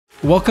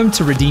Welcome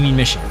to Redeeming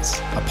Missions,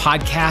 a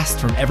podcast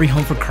from Every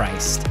Home for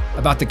Christ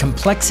about the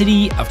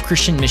complexity of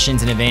Christian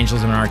missions and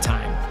evangelism in our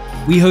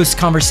time. We host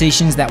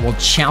conversations that will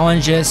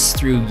challenge us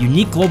through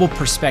unique global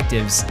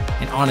perspectives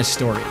and honest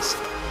stories.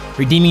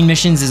 Redeeming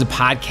Missions is a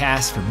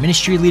podcast for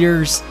ministry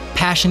leaders,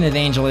 passionate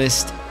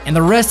evangelists, and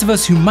the rest of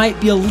us who might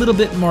be a little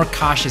bit more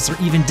cautious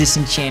or even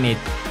disenchanted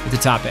with the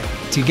topic.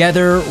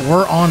 Together,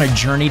 we're on a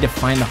journey to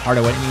find the heart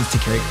of what it means to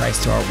carry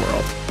Christ to our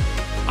world.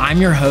 I'm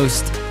your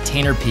host,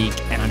 Tanner Peak,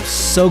 and I'm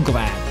so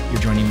glad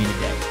you're joining me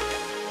today.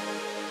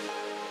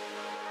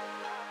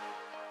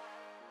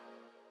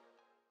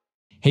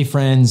 Hey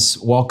friends,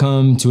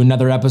 welcome to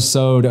another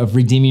episode of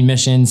Redeeming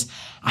Missions.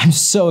 I'm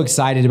so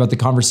excited about the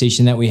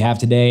conversation that we have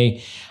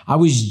today. I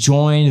was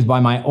joined by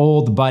my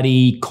old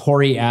buddy,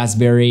 Cory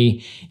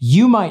Asbury.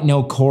 You might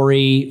know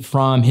Cory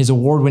from his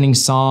award-winning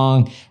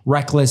song,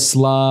 Reckless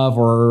Love,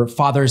 or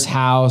Father's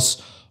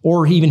House,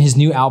 or even his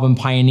new album,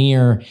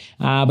 Pioneer.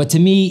 But to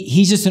me,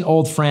 he's just an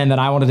old friend that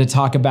I wanted to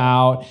talk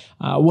about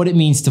what it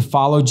means to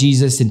follow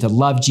Jesus and to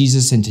love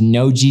Jesus and to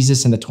know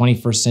Jesus in the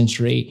 21st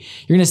century.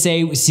 You're gonna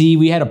say, see,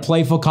 we had a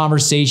playful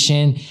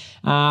conversation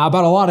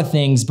about a lot of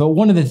things, but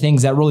one of the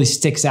things that really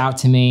sticks out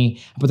to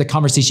me about the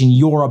conversation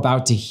you're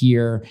about to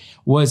hear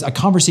was a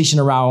conversation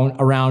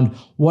around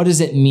what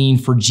does it mean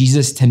for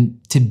Jesus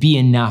to be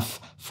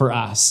enough for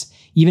us?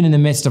 Even in the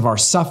midst of our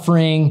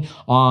suffering,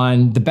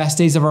 on the best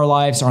days of our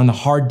lives, or on the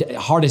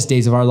hardest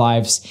days of our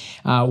lives,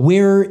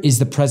 where is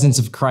the presence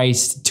of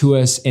Christ to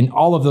us in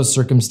all of those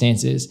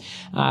circumstances?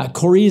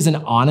 Cory is an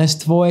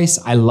honest voice.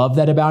 I love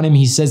that about him.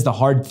 He says the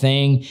hard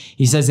thing.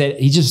 He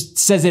just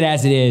says it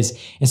as it is.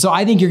 And so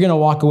I think you're gonna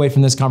walk away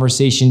from this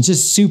conversation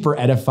just super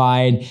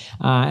edified,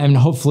 and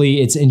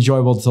hopefully it's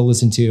enjoyable to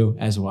listen to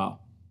as well.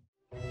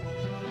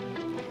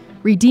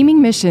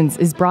 Redeeming Missions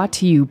is brought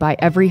to you by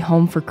Every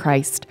Home for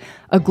Christ,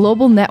 a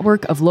global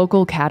network of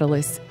local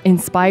catalysts,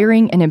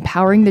 inspiring and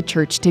empowering the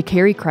church to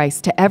carry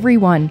Christ to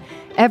everyone,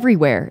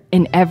 everywhere,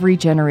 in every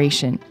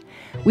generation.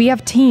 We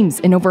have teams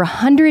in over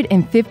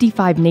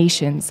 155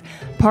 nations,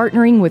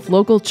 partnering with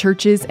local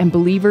churches and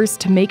believers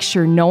to make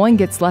sure no one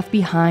gets left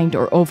behind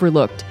or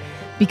overlooked,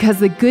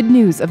 because the good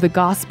news of the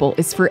gospel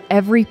is for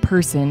every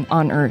person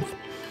on earth.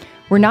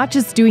 We're not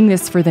just doing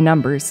this for the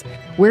numbers.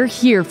 We're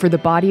here for the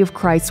body of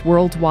Christ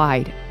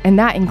worldwide, and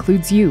that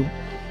includes you.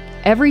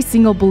 Every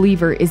single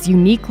believer is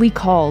uniquely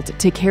called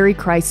to carry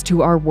Christ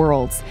to our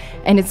worlds,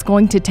 and it's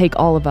going to take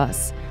all of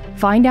us.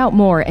 Find out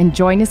more and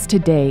join us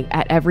today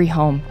at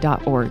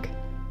everyhome.org.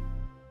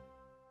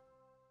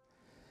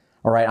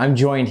 All right, I'm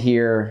joined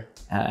here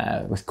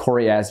with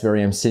Cory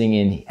Asbury. I'm sitting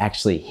in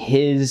actually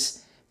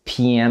his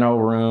piano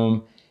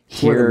room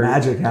here. Where the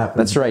magic happens.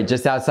 That's right,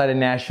 just outside of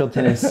Nashville,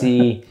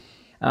 Tennessee.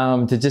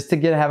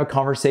 To have a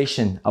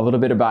conversation a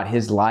little bit about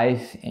his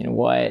life and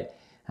what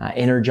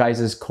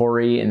energizes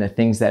Cory and the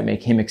things that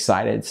make him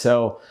excited.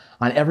 So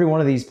on every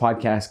one of these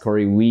podcasts,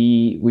 Cory,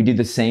 we do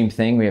the same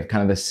thing. We have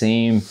kind of the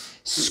same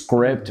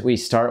script. We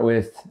start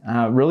with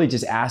really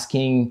just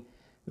asking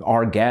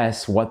our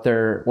guests what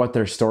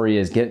their story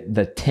is. Get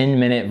the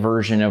 10-minute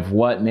version of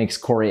what makes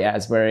Cory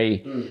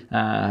Asbury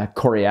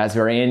Cory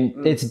Asbury.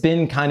 And it's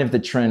been kind of the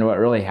trend. What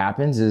really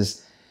happens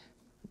is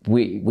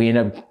we end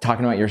up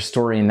talking about your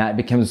story, and that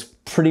becomes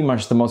pretty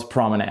much the most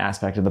prominent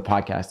aspect of the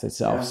podcast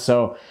itself. Yeah.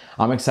 So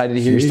I'm excited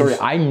to hear your story.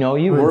 I know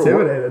you. We're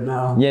intimidated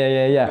now.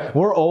 Yeah.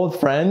 We're old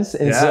friends,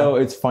 and so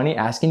it's funny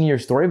asking you your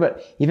story.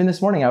 But even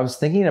this morning, I was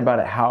thinking about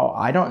it. How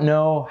I don't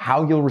know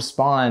how you'll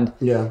respond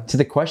to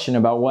the question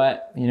about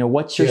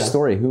what's your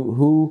story?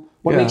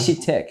 What makes you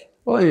tick?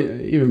 Well,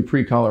 even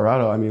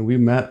pre-Colorado, I mean, we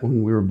met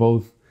when we were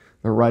both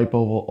the ripe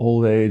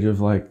old age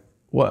of late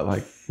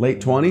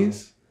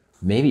 20s.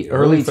 Maybe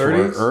early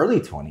 30s?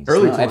 Early 20s.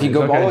 Early 20s. If you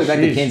go all the way back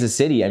to Kansas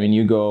City, I mean,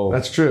 you go...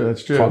 That's true.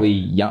 Probably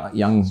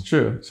young. It's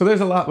true. So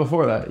there's a lot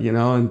before that,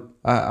 and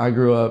I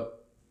grew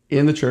up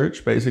in the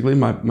church, basically.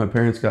 My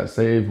parents got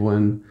saved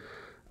when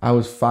I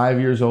was 5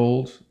 years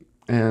old.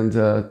 And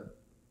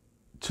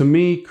to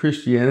me,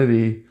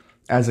 Christianity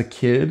as a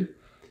kid,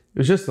 it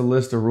was just a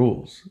list of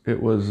rules.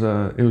 It was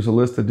a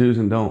list of do's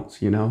and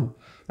don'ts,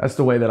 That's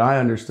the way that I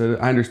understood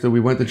it. I understood we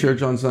went to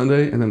church on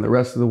Sunday, and then the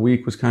rest of the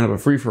week was kind of a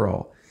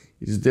free-for-all.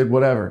 You just did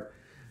whatever.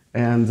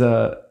 And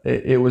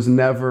it was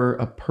never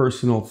a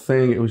personal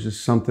thing. It was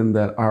just something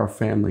that our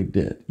family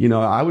did.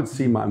 I would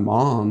see my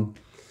mom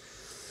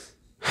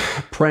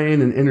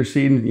praying and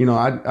interceding.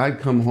 I'd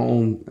come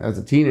home as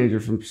a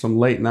teenager from some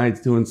late nights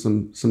doing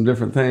some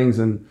different things,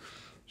 and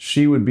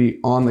she would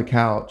be on the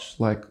couch,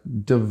 like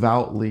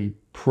devoutly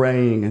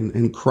praying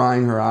and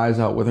crying her eyes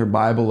out with her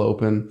Bible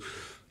open.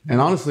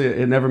 And honestly,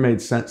 it never made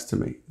sense to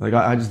me. Like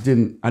I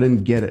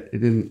didn't get it. It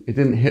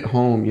didn't hit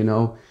home,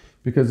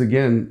 Because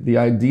again, the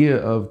idea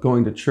of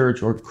going to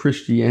church or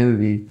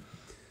Christianity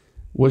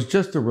was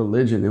just a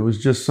religion. It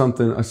was just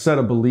a set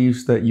of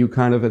beliefs that you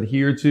kind of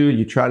adhere to.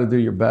 You try to do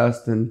your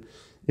best. And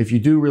if you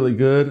do really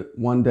good,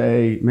 one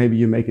day, maybe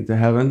you make it to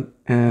heaven.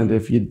 And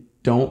if you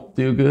don't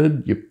do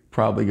good, you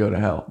probably go to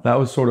hell. That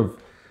was sort of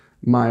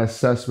my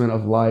assessment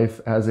of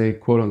life as a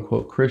quote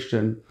unquote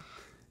Christian.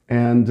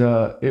 And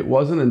it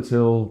wasn't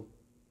until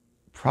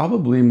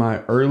probably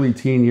my early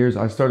teen years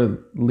I started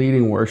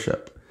leading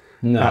worship.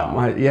 No.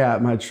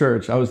 At my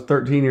church. I was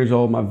 13 years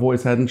old. My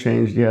voice hadn't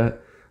changed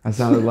yet. I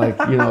sounded like,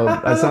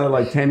 I sounded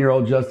like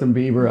 10-year-old Justin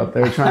Bieber up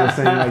there trying to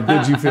sing like,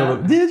 did you feel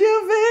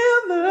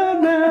the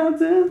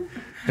mountain?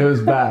 It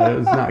was bad. It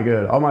was not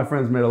good. All my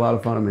friends made a lot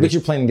of fun of me. But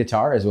you're playing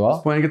guitar as well? I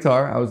was playing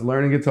guitar. I was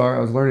learning guitar. I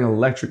was learning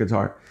electric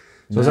guitar.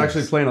 So I was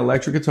actually playing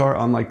electric guitar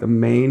on like the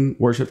main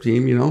worship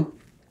team,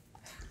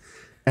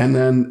 And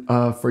then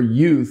for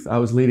youth, I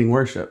was leading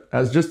worship.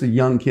 As just a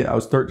young kid, I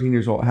was 13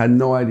 years old. I had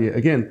no idea.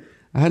 Again,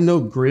 I had no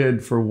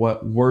grid for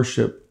what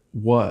worship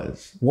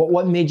was.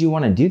 What made you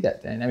want to do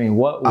that then? I mean,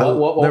 what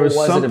was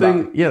it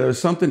about? Yeah, there was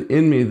something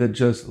in me that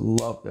just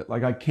loved it.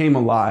 Like I came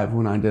alive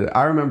when I did it.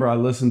 I remember I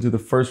listened to the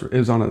first, it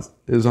was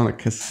on a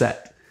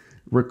cassette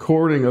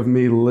recording of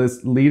me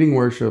leading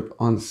worship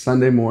on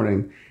Sunday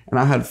morning, and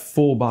I had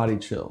full body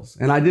chills.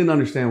 And I didn't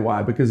understand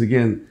why, because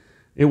again,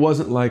 it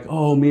wasn't like,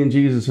 oh, me and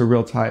Jesus are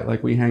real tight.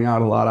 Like we hang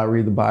out a lot. I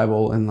read the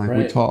Bible and like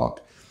we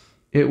talk.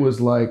 It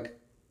was like,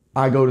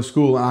 I go to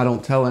school and I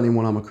don't tell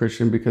anyone I'm a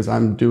Christian because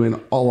I'm doing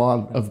a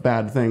lot of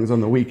bad things on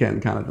the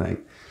weekend kind of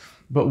thing.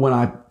 But when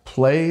I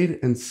played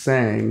and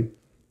sang,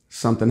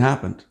 something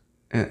happened.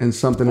 And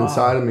something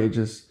inside of me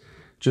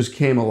just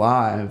came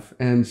alive.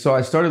 And so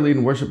I started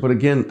leading worship. But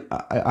again,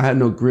 I had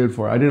no grid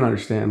for it. I didn't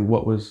understand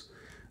what was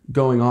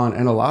going on.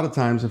 And a lot of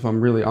times, if I'm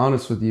really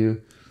honest with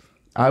you,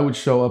 I would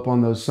show up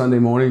on those Sunday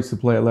mornings to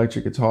play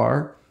electric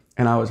guitar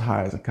and I was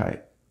high as a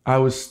kite. I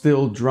was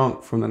still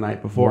drunk from the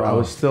night before. Wow. I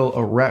was still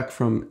a wreck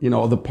from,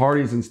 the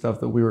parties and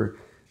stuff that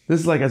this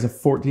is like as a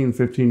 14,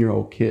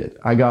 15-year-old kid.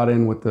 I got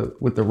in with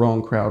the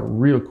wrong crowd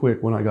real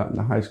quick when I got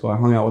into high school. I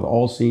hung out with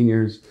all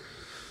seniors.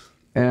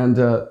 And,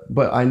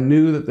 but I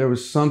knew that there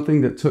was something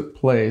that took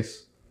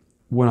place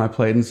when I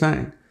played and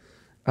sang.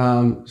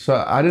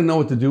 So I didn't know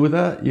what to do with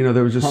that.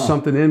 There was just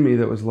something in me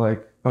that was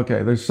like,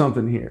 okay, there's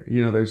something here.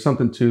 There's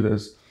something to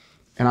this.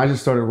 And I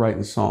just started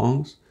writing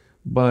songs.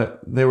 But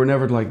they were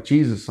never like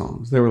Jesus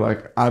songs. They were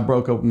like, I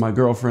broke up with my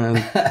girlfriend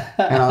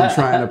and I'm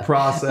trying to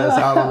process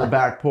out on the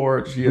back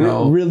porch,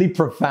 Really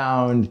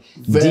profound,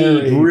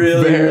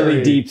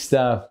 really deep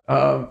stuff.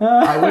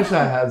 I wish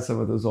I had some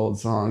of those old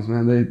songs,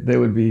 man. They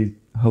would be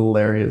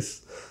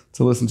hilarious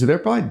to listen to. They're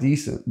probably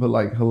decent, but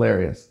like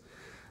hilarious.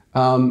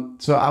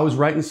 So I was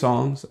writing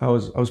songs. I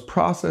was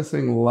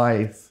processing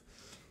life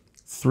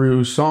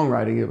through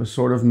songwriting. It was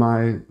sort of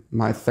my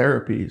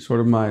therapy, sort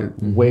of my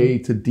way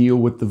to deal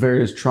with the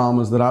various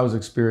traumas that I was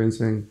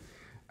experiencing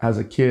as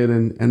a kid.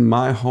 And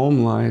my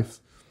home life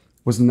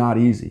was not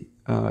easy.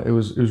 It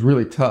was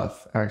really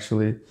tough,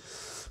 actually.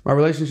 My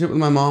relationship with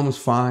my mom was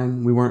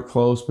fine. We weren't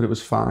close, but it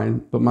was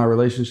fine. But my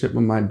relationship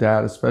with my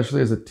dad,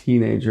 especially as a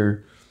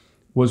teenager,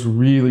 was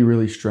really,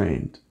 really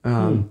strained.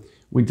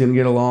 We didn't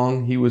get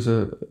along. He was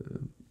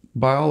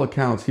by all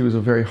accounts, he was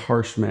a very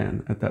harsh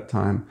man at that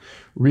time,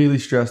 really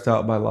stressed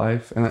out by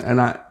life.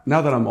 And I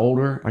now that I'm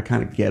older, I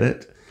kind of get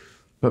it.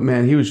 But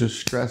man, he was just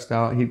stressed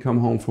out. He'd come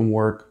home from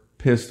work,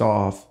 pissed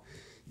off,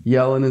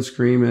 yelling and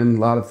screaming, a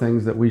lot of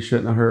things that we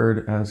shouldn't have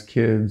heard as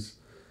kids.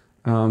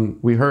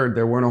 We heard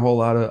there weren't a whole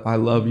lot of I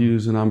love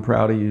yous and I'm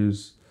proud of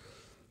yous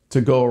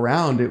to go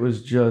around. It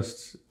was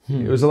just,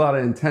 it was a lot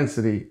of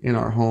intensity in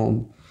our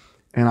home.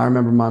 And I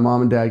remember my mom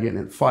and dad getting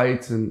in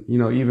fights and,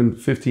 even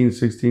 15,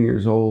 16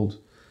 years old,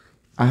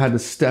 I had to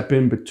step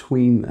in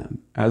between them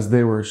as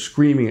they were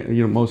screaming at,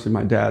 mostly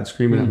my dad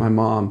screaming at my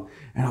mom.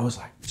 And I was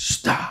like,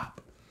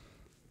 stop,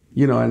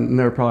 and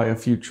there were probably a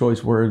few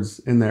choice words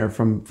in there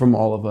from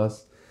all of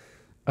us.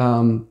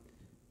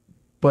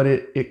 But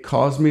it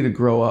caused me to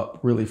grow up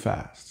really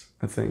fast,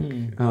 I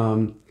think.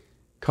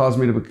 Caused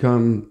me to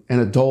become an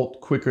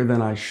adult quicker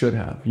than I should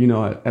have.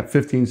 At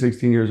 15,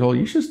 16 years old,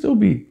 you should still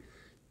be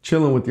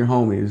chilling with your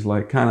homies,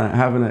 like kind of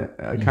having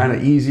a kind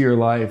of easier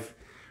life,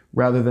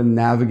 rather than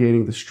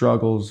navigating the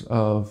struggles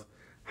of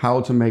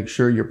how to make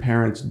sure your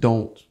parents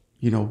don't,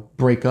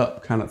 break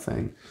up kind of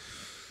thing.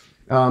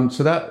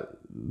 So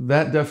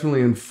that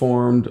definitely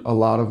informed a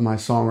lot of my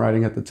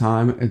songwriting at the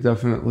time. It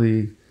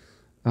definitely,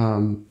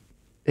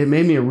 it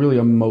made me a really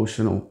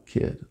emotional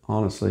kid,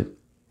 honestly.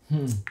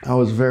 I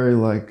was very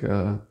like,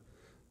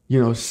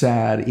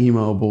 sad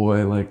emo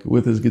boy, like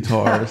with his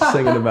guitar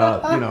singing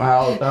about,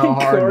 how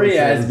hard Cory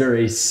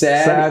Asbury,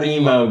 sad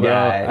emo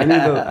guy.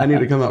 I need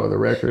to come out with a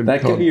record.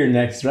 That could be your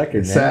next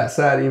record, man.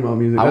 Sad emo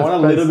music. I want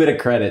a little bit of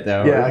credit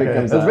though. Yeah,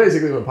 okay. That's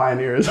basically what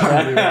Pioneer is.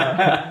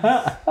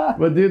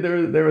 But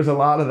dude, there was a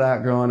lot of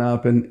that growing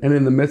up. And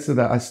in the midst of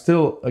that, I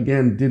still,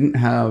 again, didn't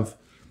have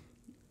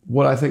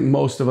what I think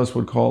most of us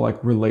would call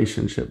like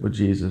relationship with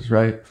Jesus,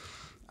 right?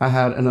 I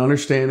had an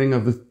understanding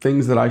of the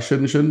things that I should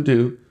and shouldn't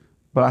do,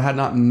 but I had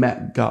not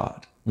met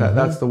God.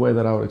 That's the way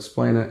that I would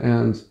explain it.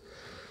 And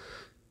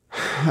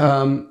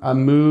I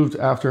moved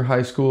after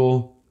high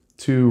school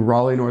to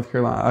Raleigh, North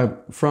Carolina. I'm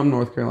from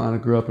North Carolina,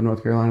 grew up in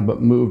North Carolina,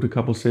 but moved a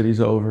couple cities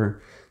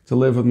over to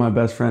live with my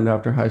best friend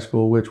after high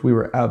school, which we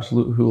were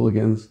absolute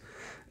hooligans.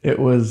 It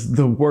was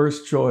the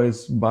worst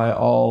choice by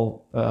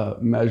all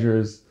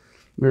measures.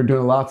 We were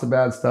doing lots of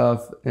bad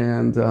stuff.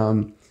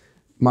 And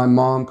my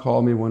mom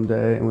called me one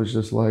day and was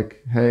just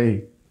like,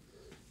 hey,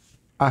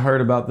 I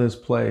heard about this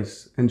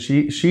place. And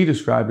she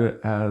described it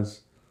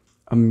as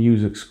a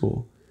music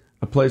school,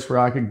 a place where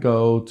I could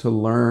go to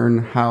learn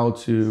how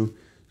to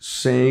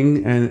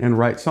sing and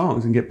write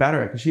songs and get better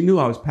at it. Because she knew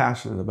I was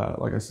passionate about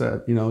it. Like I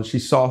said, you know, she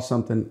saw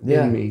something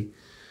in me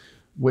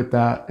with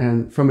that.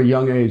 And from a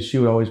young age, she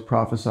would always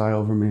prophesy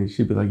over me.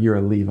 She'd be like, you're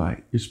a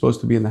Levite. You're supposed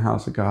to be in the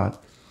house of God.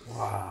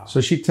 Wow.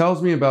 So she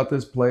tells me about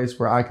this place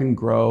where I can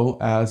grow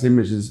as a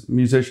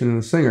musician and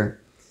a singer.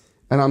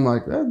 And I'm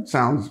like, that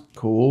sounds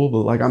cool, but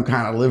like I'm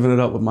kind of living it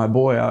up with my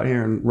boy out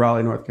here in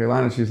Raleigh, North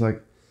Carolina. She's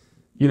like,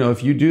 you know,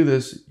 if you do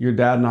this, your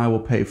dad and I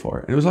will pay for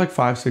it. And it was like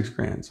 $5-6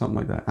 grand, something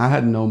like that. I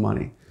had no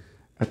money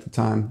at the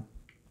time.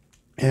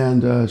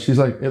 And she's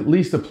like, at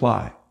least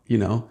apply, you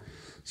know.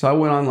 So I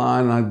went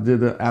online and I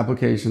did the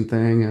application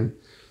thing. And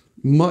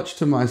much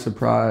to my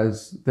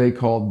surprise, they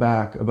called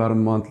back about a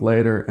month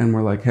later and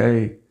were like,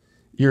 hey,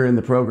 you're in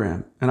the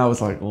program. And I was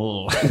like,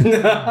 oh,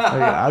 like,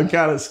 I'm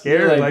kind of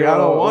scared. Like, I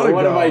don't want to go.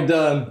 What have I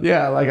done?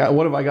 Yeah, like,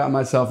 what have I got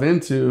myself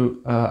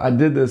into? I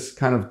did this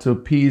kind of to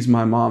appease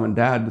my mom and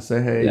dad to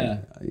say, hey,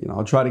 you know,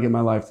 I'll try to get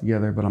my life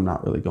together, but I'm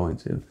not really going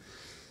to.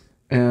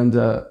 And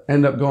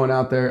end up going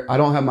out there. I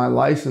don't have my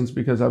license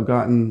because I've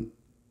gotten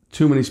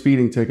too many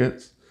speeding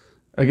tickets.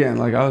 Again,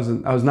 like I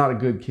was not a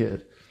good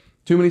kid.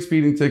 Too many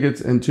speeding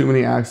tickets and too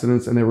many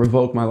accidents, and they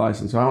revoked my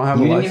license. So I don't have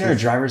a license. You didn't even have a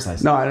driver's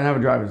license? No, I didn't have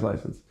a driver's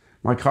license.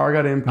 My car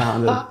got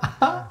impounded.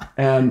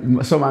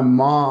 And so my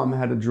mom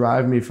had to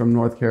drive me from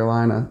North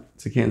Carolina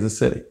to Kansas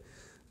City.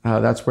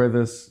 That's where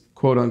this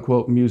quote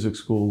unquote music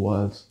school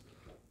was.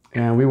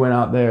 And we went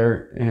out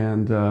there,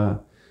 and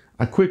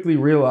I quickly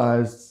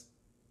realized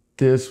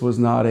this was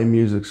not a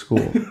music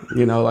school.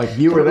 You know, like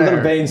you were there. A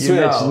little bait and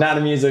switch, not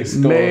a music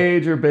school.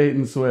 Major bait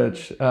and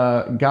switch.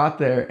 Got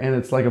there, and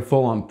it's like a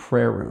full-on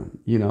prayer room,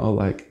 you know,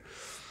 like,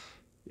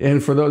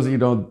 and for those of you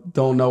who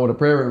don't know what a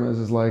prayer room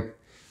is like,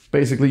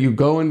 basically, you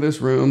go in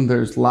this room,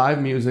 there's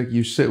live music,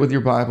 you sit with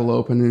your Bible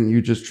open, and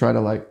you just try to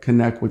like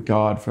connect with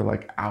God for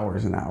like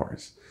hours and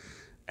hours.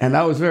 And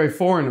that was very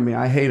foreign to me.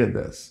 I hated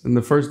this. And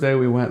the first day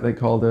we went, they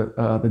called it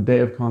the Day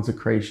of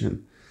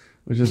Consecration,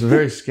 which is a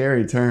very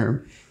scary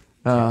term.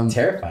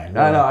 Terrifying.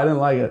 I know, I didn't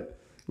like it.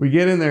 We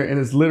get in there, and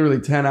it's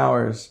literally 10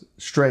 hours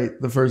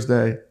straight the first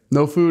day.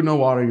 No food, no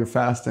water, you're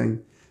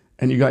fasting.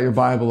 And you got your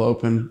Bible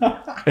open.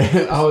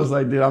 And I was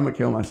like, dude, I'm gonna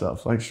kill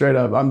myself. Like straight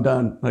up, I'm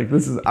done. Like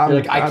this is, You're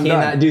like, I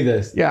cannot do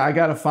this. Yeah, I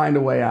gotta find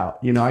a way out.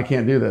 You know, I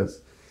can't do this.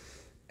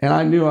 And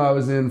I knew I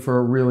was in for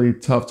a really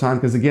tough time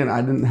because again, I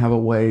didn't have a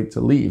way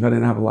to leave. I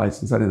didn't have a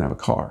license. I didn't have a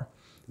car.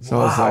 So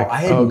I was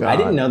like, oh God, I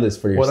didn't know this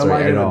for your story.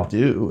 What am I gonna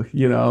do?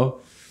 You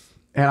know?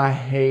 And I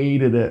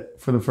hated it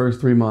for the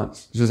first 3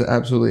 months. Just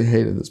absolutely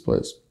hated this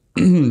place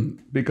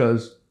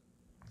because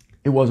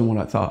it wasn't what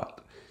I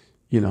thought.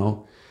 You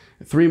know?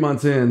 3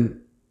 months in,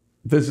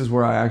 this is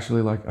where I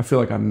actually I feel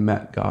like I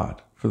met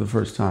God for the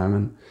first time.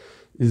 And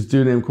this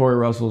dude named Cory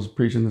Russell's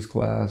preaching this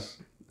class.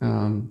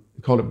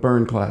 He called it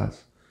Burn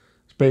Class.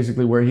 It's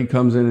basically where he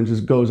comes in and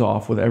just goes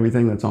off with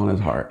everything that's on his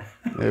heart.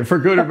 For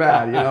good or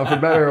bad, you know, for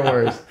better or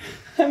worse.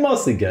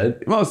 Mostly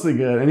good. Mostly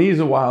good. And he's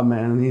a wild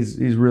man, and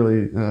he's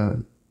really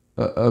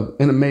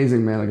an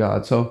amazing man of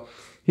God. So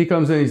he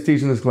comes in, he's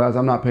teaching this class.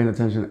 I'm not paying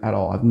attention at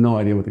all. I have no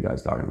idea what the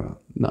guy's talking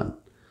about. None.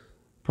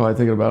 Probably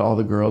thinking about all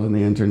the girls in the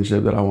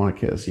internship that I want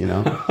to kiss, you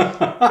know?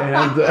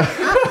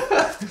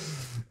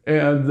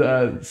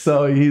 and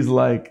so he's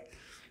like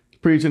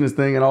preaching his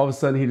thing, and all of a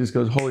sudden he just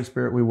goes, Holy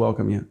Spirit, we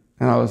welcome you.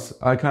 And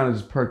I kind of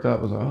just perked up.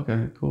 I was like,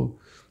 okay, cool.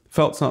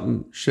 Felt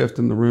something shift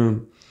in the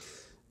room.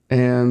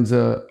 And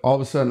all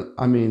of a sudden,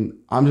 I mean,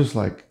 I'm just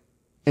like,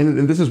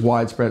 and this is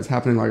widespread. It's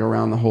happening like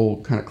around the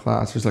whole kind of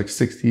class. There's like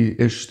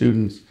 60-ish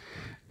students.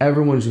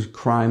 Everyone's just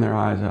crying their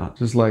eyes out.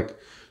 Just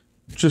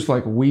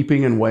like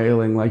weeping and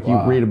wailing like you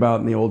read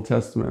about in the Old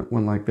Testament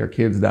when like their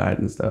kids died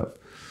and stuff.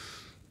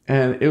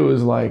 And it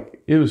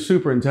was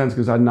super intense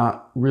because I'd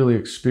not really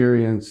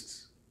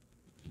experienced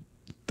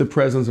the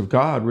presence of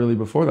God really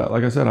before that.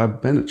 Like I said,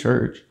 I've been to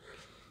church,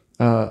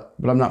 but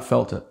I've not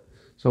felt it.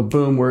 So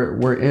boom,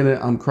 we're in it.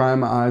 I'm crying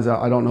my eyes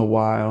out. I don't know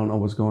why. I don't know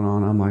what's going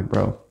on. I'm like,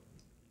 bro.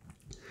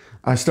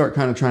 I start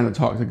kind of trying to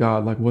talk to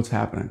God, like, what's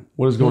happening?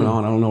 What is going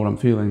on? I don't know what I'm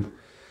feeling.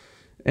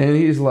 And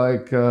he's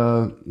like,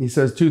 he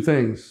says two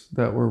things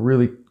that were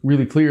really,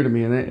 really clear to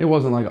me. And it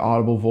wasn't like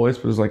audible voice,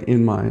 but it was like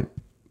in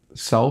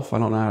myself. I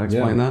don't know how to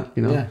explain that,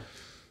 you know? Yeah.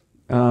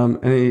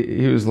 And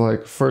he was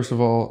like, first of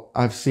all,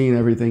 I've seen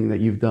everything that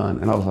you've done.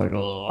 And I was like,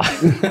 oh,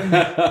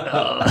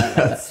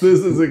 this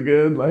isn't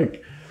good.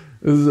 Like,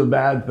 this is a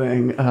bad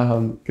thing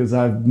because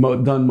I've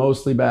done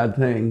mostly bad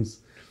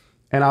things.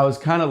 And I was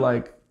kind of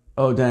like,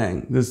 oh,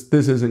 dang, this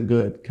isn't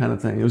good kind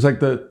of thing. It was like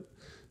the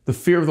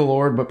fear of the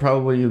Lord, but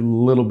probably a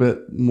little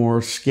bit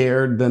more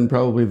scared than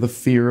probably the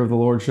fear of the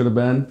Lord should have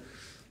been.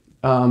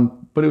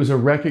 But it was a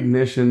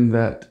recognition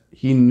that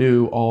he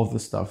knew all of the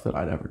stuff that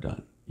I'd ever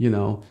done, you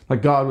know,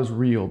 like God was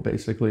real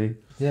basically.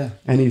 Yeah.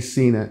 And he's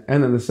seen it.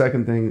 And then the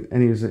second thing,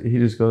 and he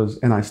just goes,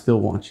 and I still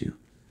want you.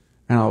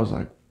 And I was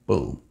like,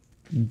 boom,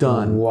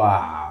 done.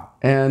 Wow.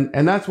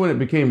 And that's when it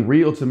became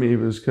real to me,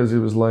 was because it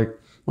was like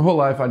my whole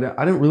life I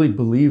didn't really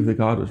believe that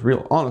God was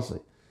real, honestly.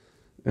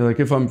 Like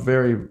if I'm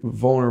very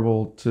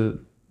vulnerable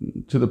to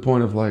the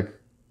point of like,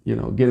 you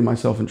know, getting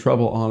myself in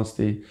trouble,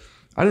 honesty,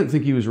 I didn't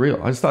think he was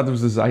real. I just thought there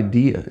was this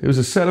idea. It was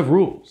a set of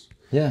rules.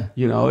 Yeah.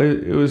 You know,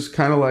 it was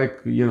kind of like,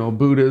 you know,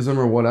 Buddhism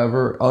or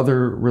whatever,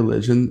 other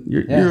religion.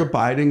 You're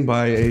abiding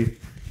by a,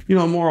 you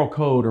know, moral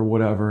code or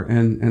whatever.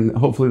 And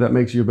hopefully that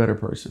makes you a better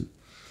person.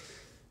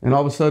 And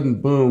all of a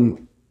sudden,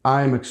 boom,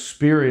 I'm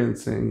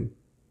experiencing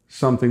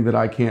something that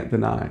I can't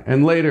deny.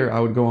 And later I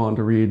would go on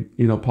to read,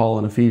 you know, Paul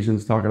in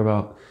Ephesians talking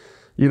about,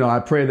 you know, I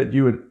pray that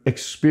you would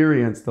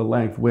experience the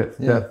length, width,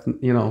 depth.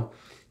 You know,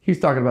 he's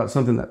talking about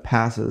something that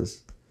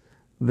passes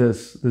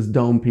this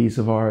dome piece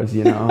of ours,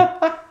 you know.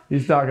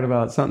 He's talking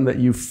about something that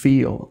you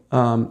feel.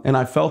 And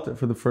I felt it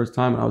for the first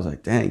time. And I was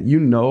like, dang,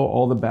 you know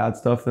all the bad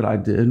stuff that I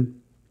did,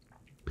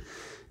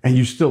 and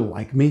you still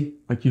like me?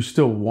 Like you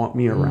still want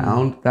me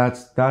around?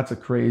 That's a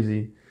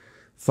crazy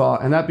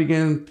thought. And that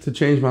began to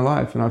change my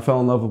life. And I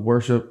fell in love with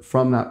worship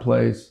from that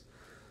place.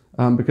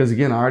 Because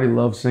again, I already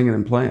loved singing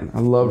and playing. I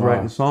loved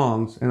writing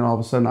songs. And all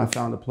of a sudden I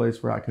found a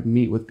place where I could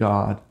meet with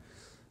God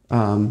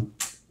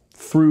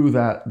through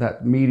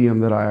that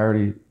medium that I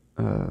already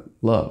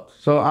loved.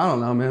 So I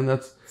don't know, man,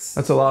 that's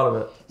a lot of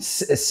it.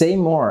 Say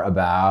more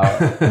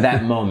about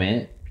that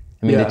moment.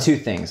 I mean, the two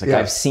things, like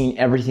I've seen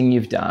everything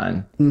you've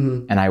done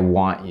and I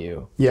want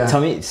you. Yeah.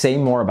 Say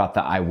more about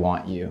the I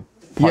want you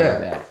part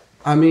of that.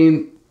 I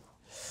mean,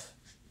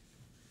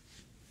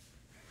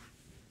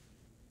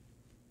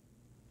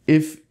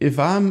 if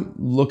I'm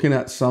looking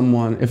at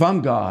someone, if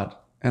I'm God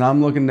and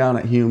I'm looking down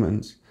at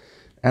humans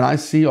and I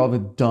see all the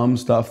dumb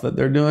stuff that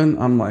they're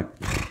doing, I'm like,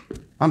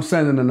 I'm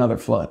sending another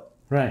flood.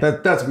 Right.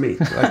 That's me.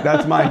 Like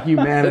that's my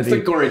humanity.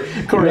 That's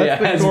the Cory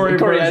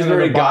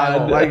Asbury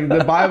God. Like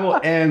the Bible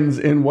ends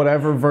in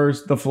whatever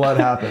verse the flood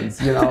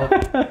happens, you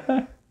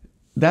know?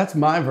 That's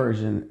my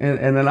version.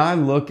 And then I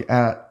look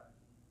at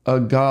a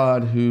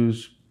God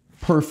who's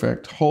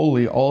perfect,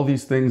 holy, all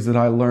these things that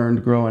I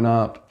learned growing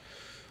up.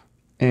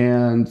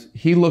 And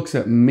he looks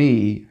at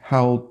me,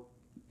 how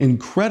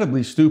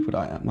incredibly stupid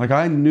I am. Like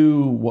I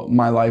knew what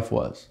my life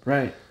was.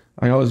 Right.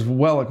 Like I was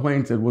well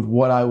acquainted with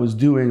what I was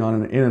doing on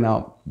an in and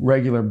out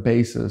regular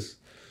basis.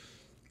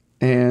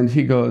 And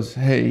he goes,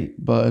 hey,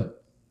 bud,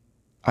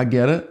 I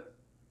get it.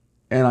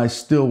 And I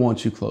still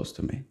want you close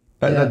to me.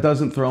 That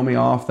doesn't throw me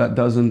off.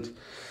 I'm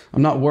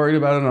not worried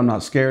about it. I'm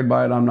not scared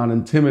by it. I'm not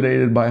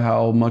intimidated by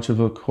how much of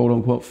a quote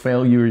unquote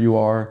failure you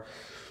are.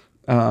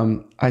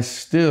 I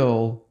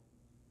still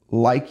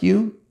like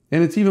you.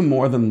 And it's even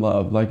more than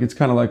love. Like it's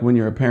kind of like when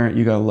you're a parent,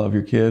 you gotta love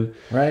your kid.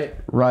 Right.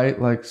 Right?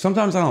 Like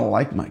sometimes I don't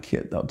like my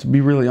kid though, to be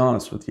really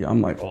honest with you.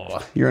 I'm like, oh,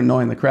 you're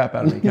annoying the crap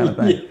out of me kind of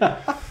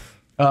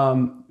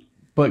thing.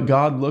 But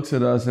God looks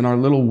at us and our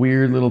little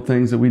weird little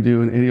things that we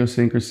do and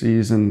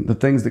idiosyncrasies and the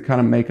things that kind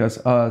of make us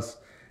us.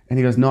 And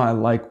he goes, no, I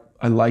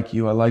like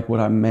you. I like what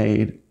I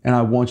made and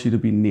I want you to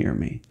be near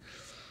me.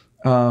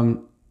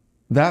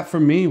 That for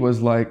me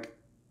was like,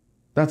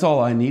 that's all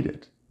I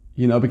needed.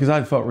 You know, because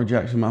I'd felt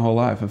rejection my whole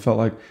life. I felt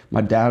like my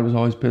dad was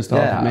always pissed off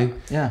at me.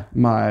 Yeah.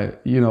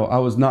 I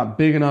was not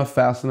big enough,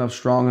 fast enough,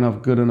 strong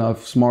enough, good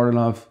enough, smart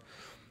enough,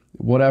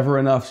 whatever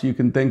enough you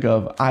can think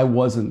of. I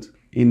wasn't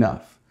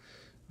enough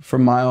for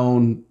my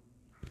own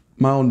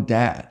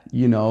dad,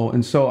 you know.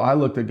 And so I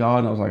looked at God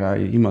and I was like,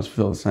 he must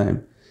feel the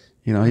same.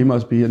 You know, he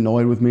must be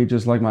annoyed with me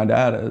just like my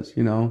dad is,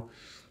 you know.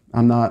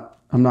 I'm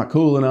not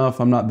cool enough,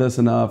 I'm not this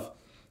enough.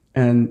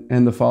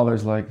 And the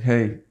Father's like,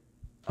 hey,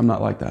 I'm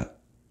not like that.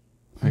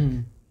 Like,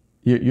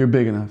 you're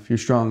big enough, you're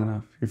strong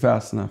enough, you're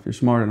fast enough, you're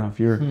smart enough,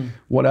 you're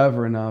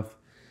whatever enough.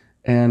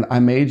 And I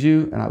made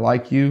you and I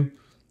like you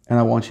and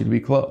I want you to be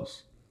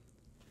close.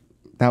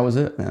 That was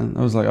it, man.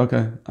 I was like,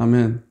 okay, I'm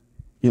in.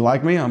 You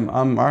like me? I'm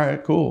all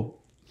right,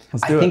 cool.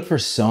 Let's do it. I think for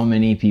so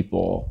many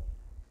people,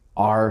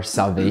 our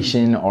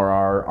salvation or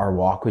our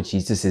walk with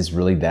Jesus is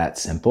really that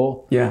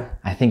simple. Yeah.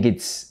 I think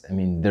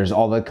there's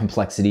all the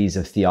complexities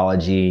of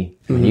theology.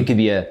 I mean, you could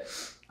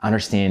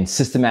understand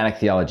systematic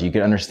theology. You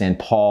could understand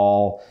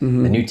Paul, the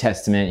New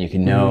Testament. You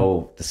can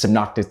know the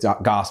Synoptic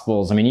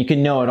Gospels. I mean, you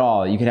can know it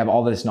all. You could have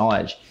all this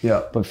knowledge.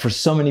 Yeah. But for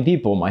so many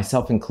people,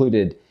 myself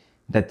included,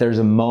 that there's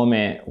a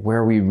moment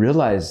where we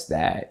realize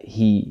that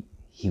he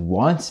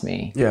wants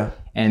me. Yeah.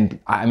 And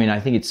I mean, I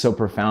think it's so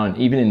profound,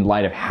 even in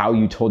light of how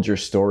you told your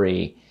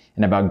story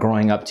and about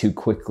growing up too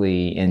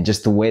quickly and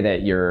just the way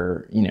that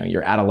your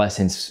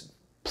adolescence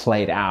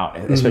played out,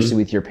 especially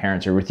with your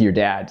parents or with your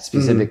dad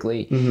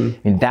specifically. I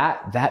mean,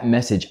 that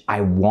message, I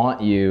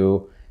want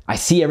you, I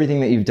see everything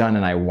that you've done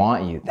and I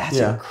want you, that's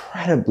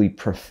incredibly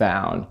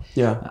profound.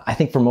 Yeah. I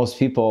think for most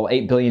people,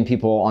 8 billion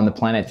people on the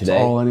planet today,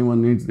 that's all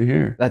anyone needs to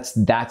hear. That's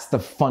the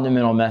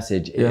fundamental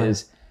message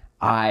is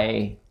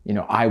I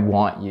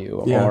want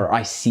you, or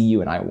I see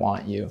you and I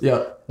want you.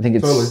 Yeah. I think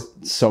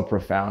it's so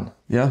profound.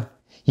 Yeah.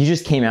 You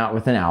just came out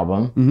with an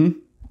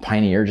album,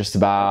 Pioneer, just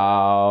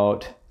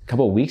about a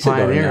couple of weeks ago.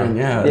 Pioneering,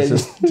 yeah.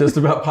 It's just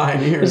about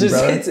pioneering,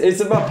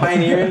 it's about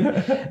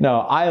pioneering.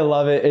 No, I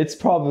love it. It's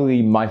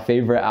probably my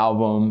favorite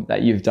album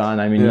that you've done.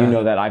 I mean, you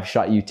know that I've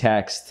shot you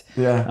text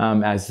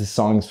as the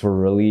songs were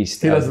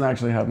released. He doesn't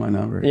actually have my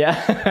number. Yeah.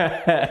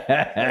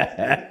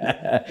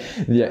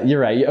 Yeah,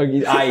 you're right.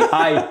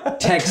 I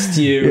text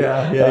you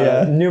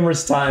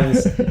numerous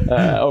times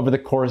over the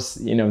course,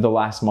 the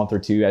last month or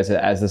two as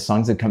the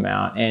songs had come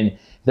out. And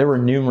there were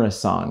numerous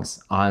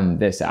songs on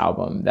this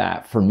album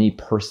that, for me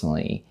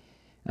personally,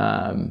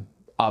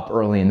 up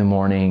early in the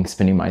morning,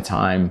 spending my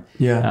time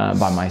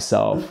by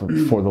myself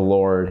for the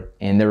Lord.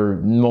 And there were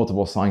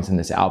multiple songs in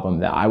this album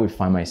that I would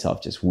find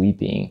myself just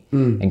weeping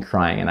and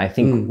crying. And I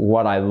think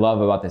what I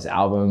love about this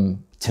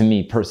album, to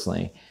me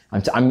personally,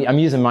 I'm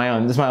using my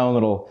own, this is my own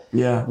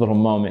little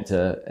moment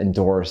to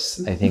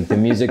endorse, I think, the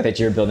music that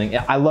you're building.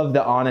 I love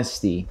the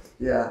honesty.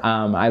 Yeah.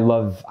 I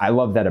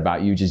love that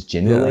about you, just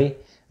genuinely.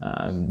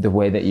 The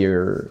way that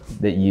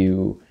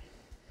you,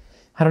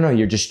 I don't know,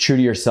 you're just true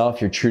to yourself,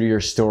 you're true to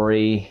your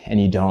story,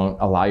 and you don't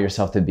allow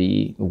yourself to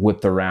be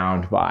whipped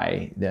around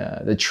by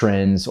the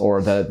trends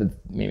or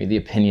maybe the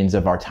opinions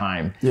of our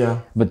time.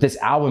 Yeah. But this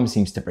album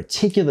seems to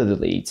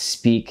particularly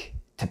speak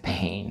to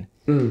pain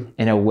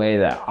in a way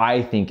that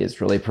I think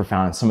is really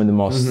profound. Some of the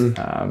most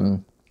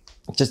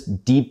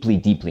just deeply,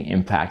 deeply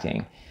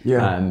impacting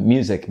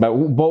music. But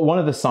one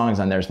of the songs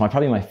on there is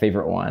probably my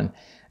favorite one.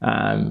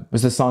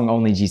 Was the song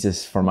 "Only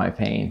Jesus for My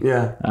Pain."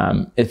 Yeah.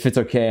 If it's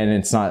okay, and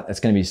it's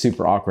going to be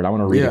super awkward, I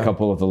want to read a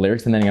couple of the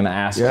lyrics, and then I'm going to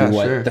ask you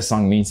what the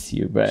song means to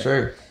you.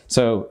 But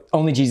so,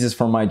 "Only Jesus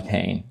for my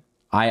pain.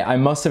 I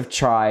must have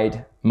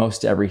tried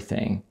most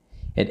everything.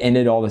 It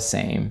ended all the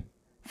same.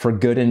 For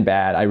good and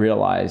bad, I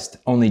realized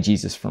only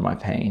Jesus for my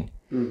pain.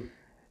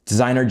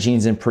 Designer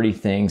jeans and pretty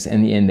things,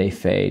 in the end they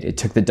fade. It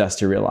took the dust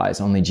to realize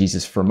only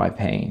Jesus for my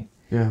pain.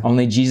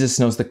 Only Jesus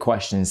knows the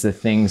questions, the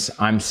things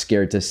I'm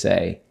scared to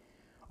say.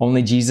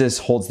 Only Jesus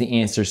holds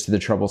the answers to the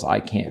troubles I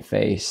can't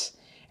face.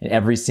 And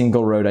every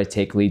single road I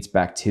take leads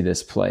back to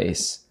this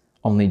place.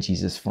 Only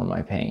Jesus for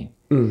my pain."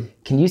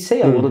 Can you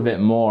say a little bit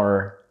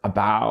more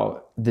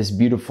about this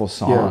beautiful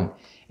song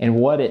and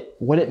what it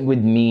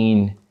would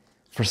mean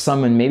for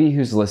someone maybe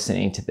who's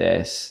listening to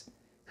this,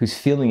 who's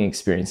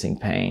experiencing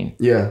pain?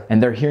 Yeah.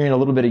 And they're hearing a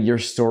little bit of your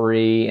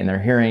story, and they're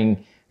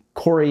hearing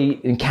Cory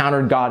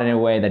encountered God in a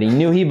way that he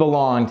knew he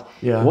belonged.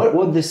 Yeah. What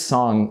would this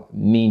song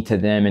mean to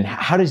them, and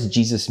how does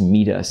Jesus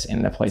meet us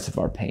in the place of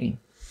our pain?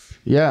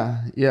 Yeah.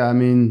 I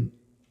mean,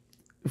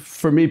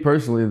 for me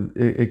personally,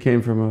 it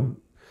came from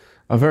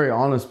a very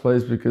honest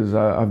place, because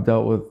I've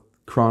dealt with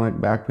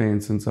chronic back pain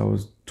since I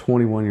was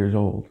 21 years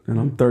old, and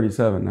I'm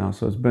 37 now,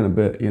 so it's been a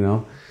bit,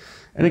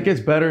 And it gets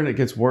better and it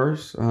gets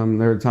worse.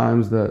 There are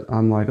times that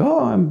I'm like,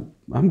 oh,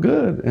 I'm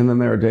good, and then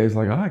there are days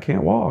like, oh, I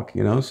can't walk,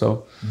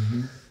 So.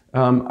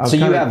 So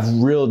you have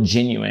real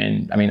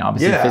genuine,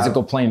 obviously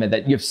physical pain, but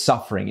that you have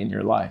suffering in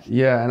your life.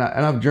 Yeah,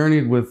 and I've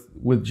journeyed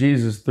with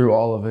Jesus through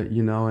all of it,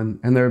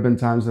 and there have been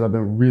times that I've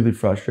been really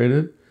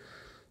frustrated,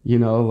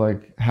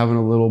 like having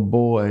a little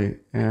boy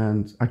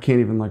and I can't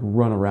even like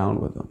run around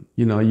with him.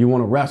 You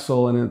want to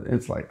wrestle and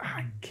it's like,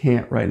 I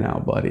can't right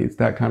now, buddy. It's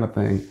that kind of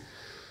thing.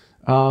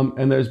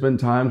 And there's been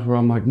times where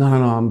I'm like, no,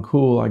 I'm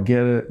cool. I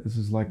get it. This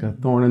is like a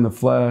thorn in the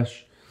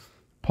flesh,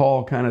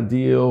 Paul kind of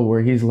deal,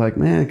 where he's like,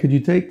 man, could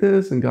you take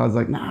this? And God's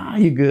like, nah,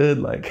 you good.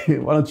 Like,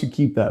 why don't you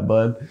keep that,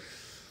 bud?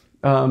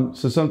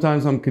 So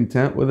sometimes I'm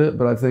content with it,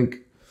 but I think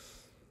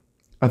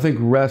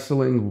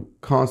wrestling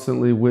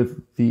constantly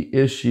with the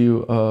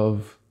issue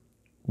of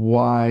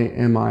why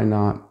am I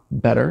not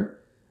better?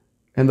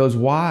 And those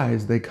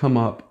whys, they come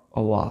up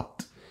a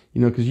lot,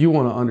 because you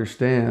want to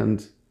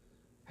understand,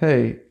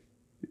 hey,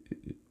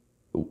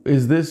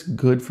 is this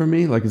good for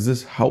me? Like, is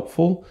this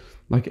helpful?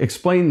 Like,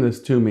 explain this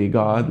to me,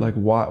 God. Like,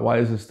 why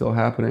is this still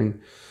happening?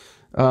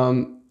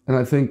 And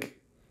I think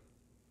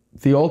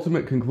the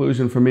ultimate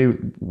conclusion for me,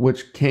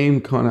 which came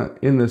kind of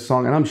in this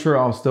song, and I'm sure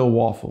I'll still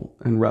waffle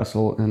and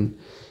wrestle and,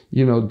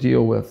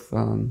 deal with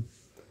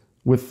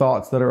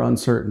thoughts that are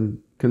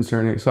uncertain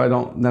concerning it. So I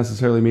don't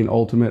necessarily mean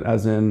ultimate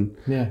as in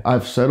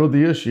I've settled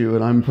the issue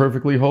and I'm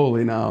perfectly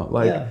holy now.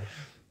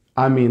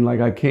 I mean, like,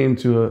 I came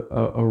to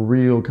a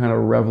real kind of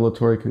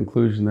revelatory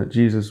conclusion that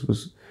Jesus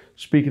was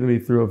speaking to me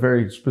through a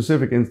very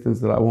specific instance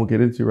that I won't get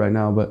into right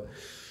now, but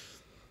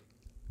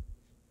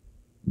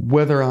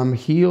whether I'm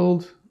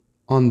healed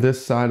on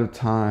this side of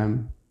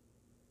time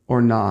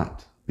or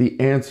not, the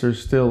answer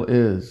still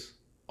is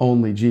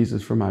only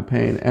Jesus for my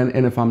pain.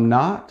 And if I'm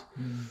not,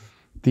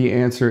 the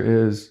answer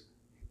is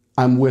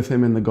I'm with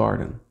him in the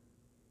garden.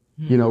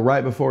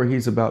 Right before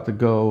he's about to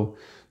go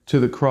to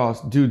the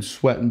cross, dude's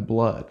sweating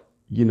blood,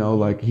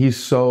 like he's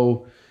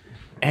so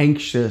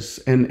anxious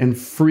and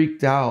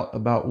freaked out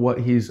about what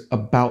he's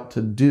about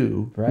to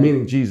do,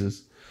 meaning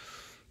Jesus.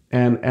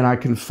 And I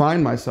can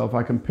find myself,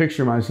 I can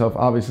picture myself,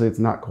 obviously it's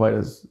not quite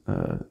as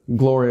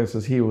glorious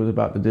as he was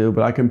about to do,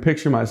 but I can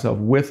picture myself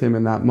with him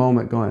in that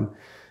moment going,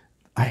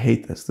 I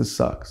hate this, this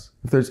sucks.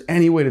 If there's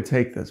any way to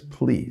take this,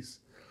 please.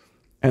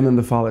 And then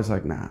the Father's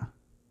like, nah,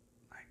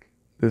 like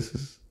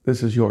this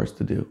is yours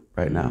to do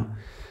right now.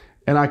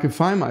 And I could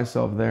find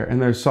myself there,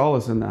 and there's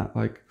solace in that.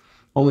 Like,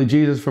 only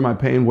Jesus for my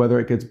pain, whether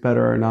it gets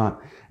better or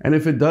not. And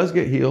if it does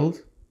get healed,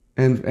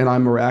 and I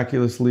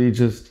miraculously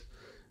just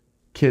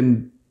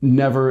can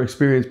never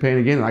experience pain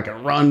again, and I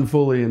can run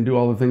fully and do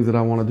all the things that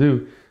I want to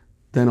do,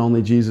 then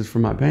only Jesus for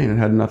my pain. It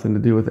had nothing to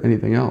do with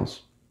anything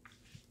else.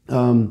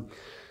 But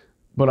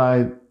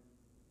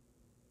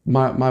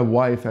my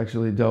wife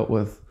actually dealt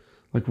with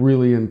like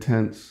really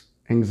intense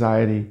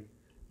anxiety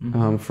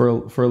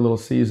for a little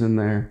season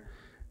there.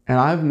 And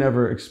I've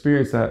never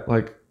experienced that.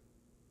 Like,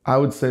 I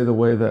would say the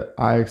way that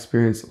I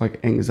experience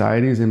like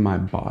anxiety is in my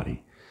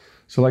body.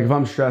 So like if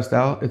I'm stressed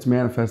out, it's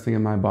manifesting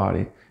in my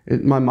body.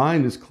 My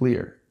mind is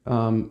clear.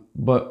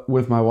 But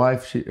with my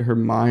wife, her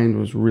mind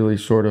was really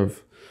sort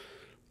of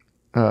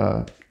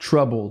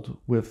troubled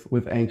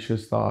with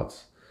anxious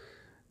thoughts.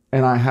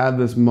 And I had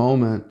this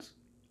moment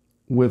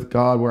with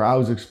God where I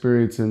was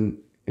experiencing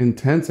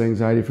intense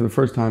anxiety for the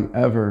first time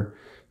ever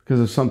because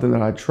of something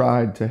that I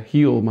tried to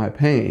heal my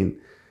pain.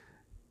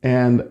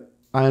 And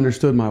I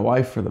understood my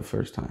wife for the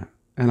first time.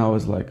 And I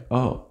was like,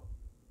 oh,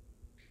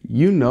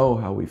 you know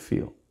how we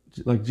feel.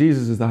 Like,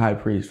 Jesus is the high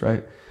priest,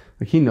 right?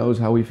 Like, he knows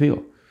how we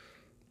feel.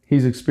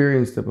 He's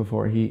experienced it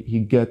before. He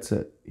gets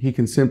it. He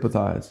can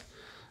sympathize.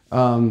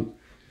 I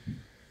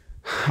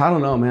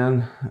don't know,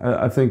 man.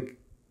 I think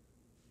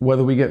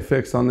whether we get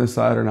fixed on this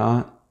side or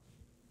not,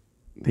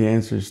 the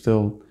answer is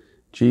still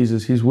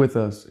Jesus. He's with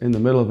us in the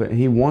middle of it. And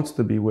he wants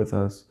to be with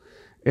us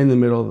in the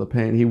middle of the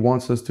pain. He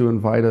wants us to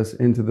invite us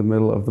into the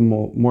middle of the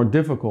more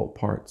difficult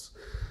parts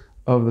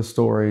of the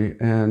story.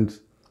 And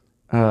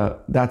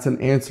that's an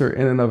answer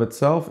in and of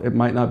itself. It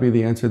might not be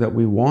the answer that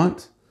we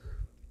want,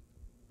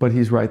 but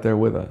he's right there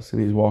with us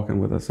and he's walking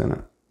with us in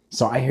it.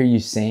 So I hear you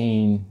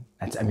saying,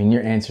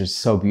 your answer is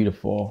so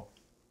beautiful.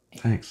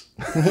 Thanks.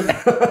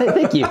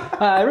 Thank you.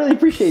 I really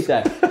appreciate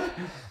that.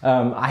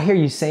 I hear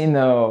you saying,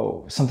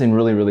 though, something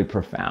really, really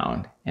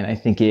profound. And I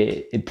think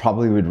it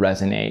probably would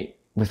resonate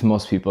with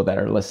most people that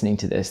are listening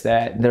to this,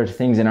 that there are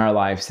things in our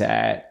lives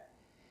that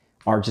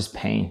are just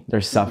pain.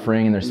 There's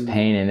suffering and there's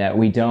pain, and that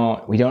we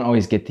don't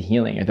always get the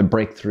healing or the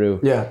breakthrough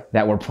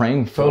that we're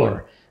praying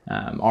for.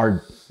 Totally.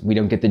 We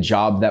don't get the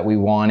job that we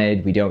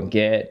wanted. We don't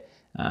get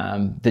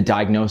the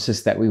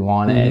diagnosis that we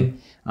wanted.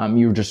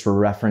 You were just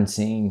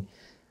referencing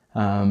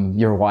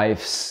your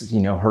wife's,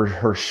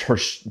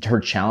 her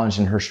challenge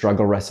and her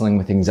struggle wrestling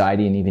with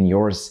anxiety, and even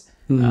yours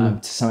to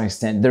some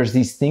extent. There's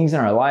these things in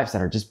our lives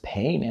that are just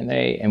pain,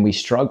 and we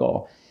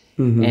struggle.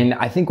 And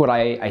I think what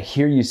I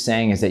hear you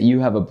saying is that you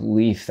have a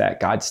belief that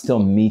God still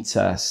meets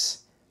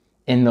us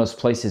in those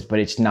places, but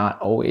it's not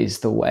always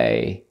the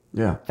way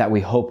that we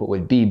hope it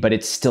would be, but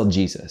it's still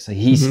Jesus.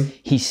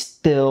 He's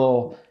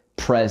still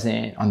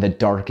present on the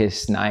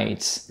darkest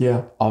nights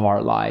of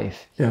our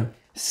life.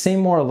 Say a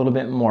little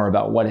bit more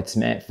about what it's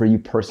meant for you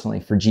personally,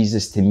 for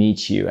Jesus to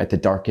meet you at the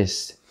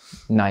darkest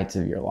nights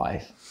of your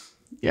life.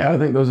 Yeah, I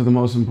think those are the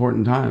most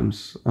important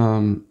times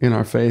in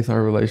our faith,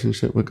 our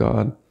relationship with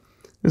God.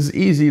 It's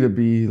easy to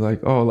be like,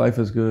 oh, life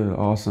is good,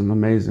 awesome,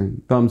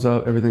 amazing, thumbs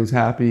up, everything's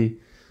happy.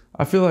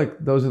 I feel like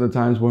those are the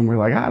times when we're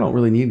like, I don't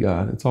really need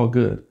God, it's all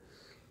good.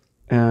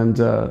 And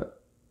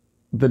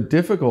the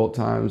difficult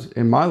times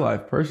in my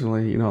life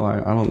personally,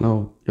 I don't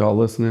know y'all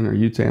listening or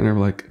you, Tanner,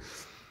 like,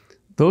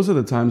 those are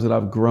the times that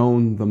I've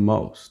grown the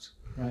most.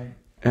 Right.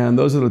 And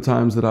those are the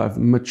times that I've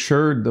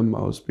matured the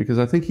most, because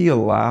I think he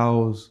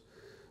allows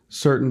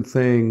certain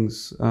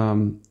things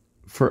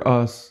for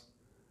us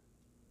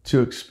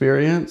to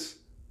experience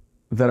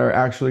that are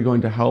actually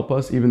going to help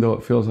us, even though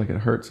it feels like it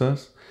hurts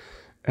us.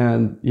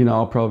 And,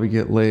 I'll probably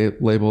get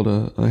labeled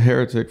a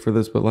heretic for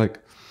this, but like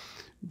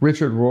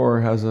Richard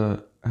Rohr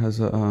has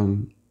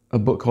a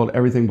book called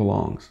Everything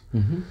Belongs.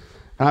 And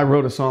I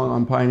wrote a song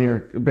on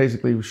Pioneer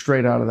basically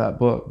straight out of that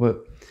book.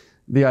 But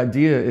the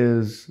idea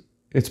is,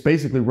 it's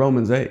basically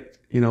Romans 8,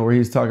 where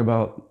he's talking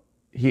about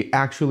he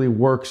actually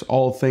works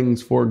all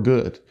things for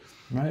good.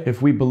 Right.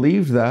 If we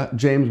believed that,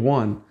 James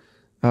 1,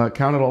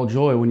 count it all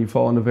joy when you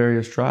fall into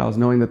various trials,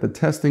 knowing that the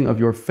testing of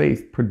your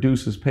faith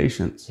produces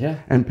patience.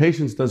 And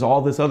patience does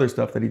all this other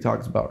stuff that he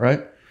talks about,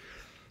 right?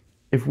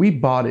 If we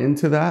bought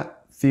into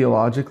that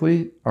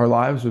theologically, our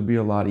lives would be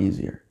a lot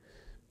easier,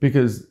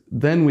 because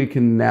then we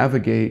can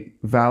navigate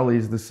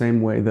valleys the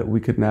same way that we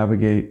could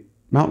navigate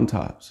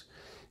mountaintops,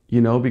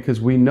 because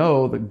we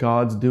know that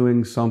God's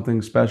doing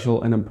something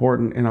special and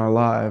important in our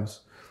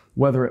lives,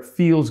 whether it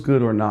feels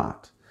good or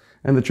not.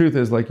 And the truth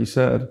is, like you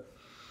said,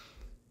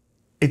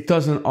 it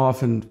doesn't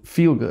often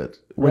feel good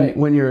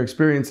when you're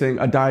experiencing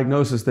a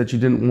diagnosis that you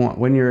didn't want,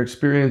 when you're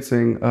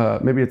experiencing,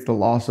 maybe it's the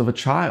loss of a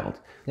child.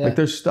 Like,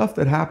 there's stuff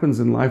that happens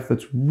in life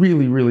that's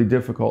really, really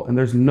difficult. And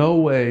there's no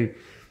way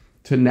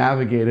to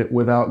navigate it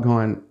without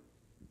going,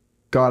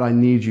 God, I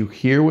need you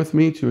here with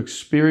me to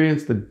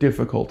experience the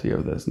difficulty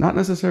of this. Not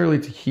necessarily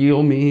to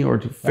heal me or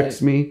to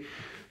fix me,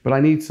 but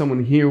I need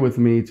someone here with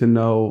me to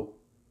know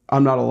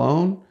I'm not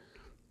alone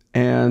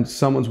and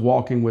someone's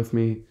walking with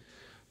me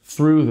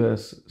through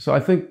this. So I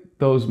think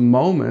those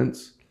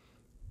moments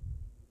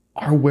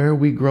are where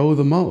we grow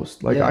the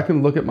most. Like, I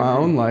can look at my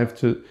own life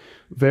to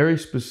very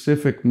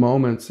specific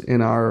moments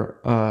in our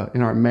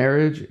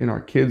marriage, in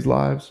our kids'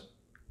 lives.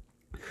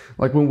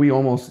 Like when we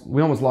almost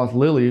lost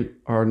Lily,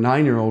 our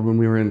 9-year-old, when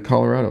we were in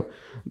Colorado.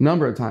 A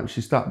number of times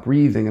she stopped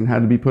breathing and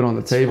had to be put on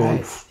the table.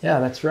 Right. Yeah,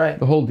 that's right.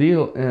 The whole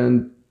deal.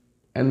 And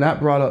that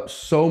brought up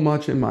so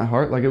much in my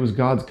heart. Like it was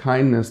God's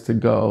kindness to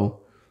go,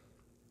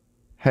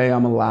 hey,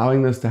 I'm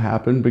allowing this to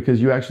happen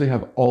because you actually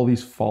have all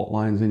these fault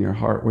lines in your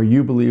heart where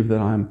you believe that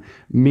I'm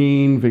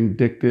mean,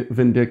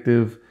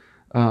 vindictive,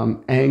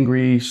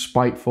 angry,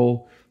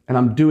 spiteful, and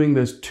I'm doing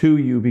this to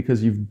you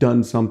because you've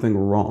done something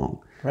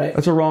wrong. Right.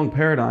 That's a wrong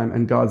paradigm.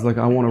 And God's like,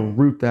 I want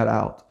to root that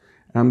out.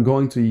 And I'm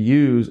going to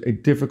use a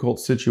difficult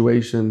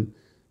situation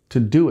to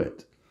do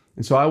it.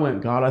 And so I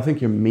went, God, I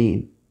think you're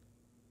mean.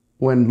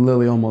 When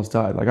Lily almost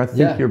died. Like, I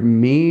think you're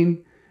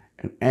mean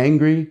and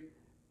angry.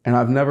 And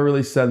I've never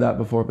really said that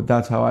before, but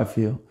that's how I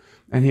feel.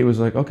 And he was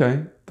like,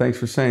 okay, thanks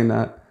for saying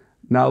that.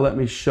 Now let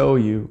me show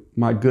you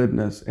my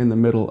goodness in the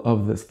middle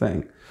of this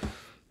thing.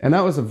 And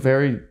that was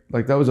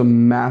that was a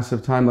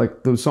massive time.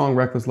 Like the song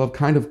Reckless Love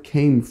kind of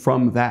came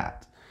from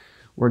that,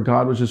 where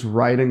God was just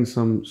writing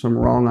some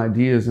wrong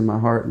ideas in my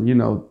heart. And, you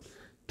know,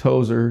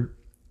 Tozer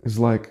is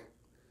like,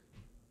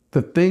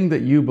 the thing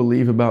that you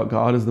believe about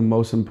God is the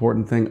most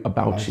important thing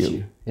about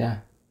you. Yeah.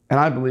 And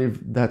I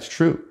believe that's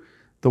true.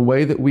 The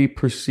way that we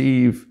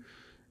perceive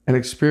and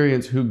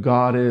experience who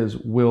God is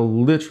will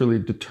literally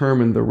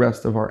determine the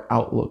rest of our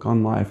outlook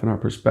on life and our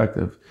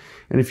perspective.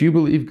 And if you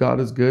believe God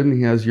is good and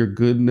he has your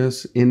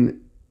goodness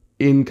in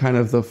kind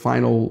of the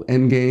final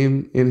end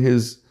game in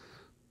his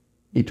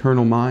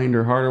eternal mind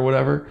or heart or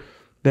whatever,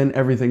 then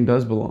everything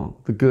does belong.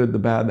 The good, the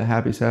bad, the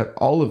happy, sad,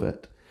 all of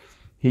it.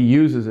 He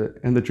uses it.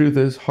 And the truth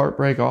is,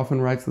 Heartbreak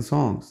often writes the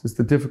songs. It's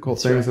the difficult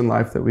things in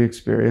life that we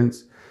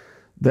experience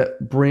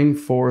that bring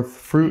forth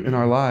fruit in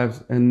our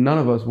lives. And none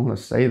of us want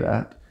to say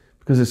that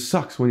because it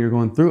sucks when you're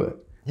going through it.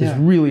 Yeah. It's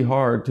really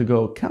hard to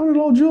go, count it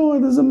all joy.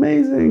 This is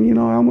amazing. You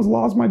know, I almost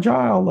lost my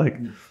child. Like,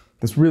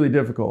 it's really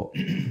difficult.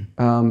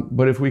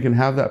 But if we can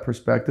have that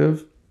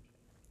perspective,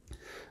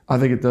 I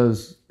think it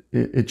does.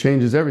 It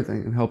changes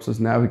everything and helps us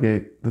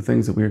navigate the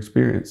things that we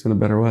experience in a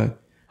better way.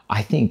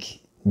 I think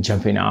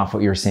jumping off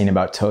what you were saying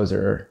about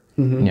Tozer,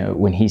 you know,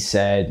 when he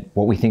said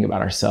what we think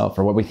about ourselves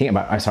or what we think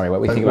about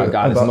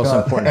God is the most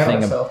important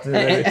thing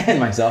and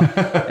myself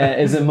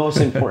is the most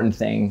important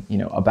thing, you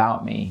know,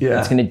 about me. Yeah.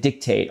 It's going to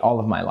dictate all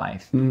of my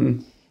life.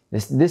 Mm-hmm.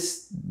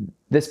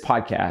 This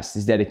podcast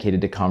is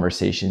dedicated to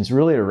conversations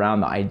really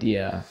around the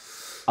idea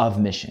of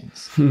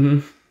missions.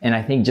 Mm-hmm. And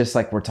I think just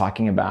like we're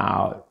talking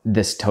about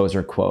this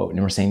Tozer quote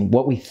and we're saying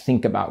what we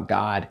think about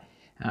God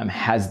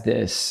has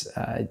this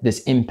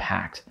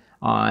impact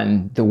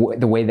on the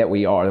way that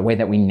we are, the way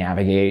that we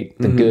navigate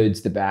the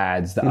goods, the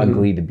bads, the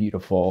ugly, the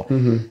beautiful.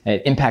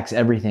 It impacts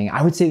everything.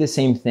 I would say the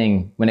same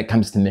thing when it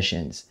comes to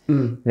missions,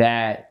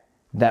 that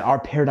our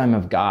paradigm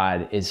of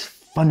God is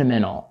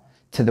fundamental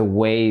to the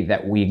way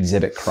that we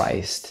exhibit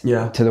Christ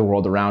to the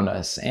world around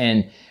us.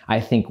 And I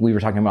think we were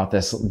talking about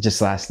this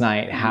just last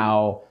night,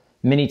 how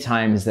many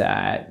times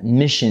that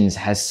missions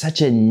has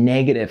such a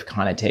negative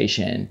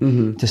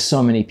connotation to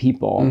so many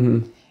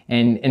people.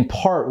 And in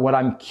part, what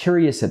I'm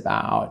curious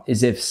about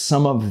is if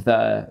some of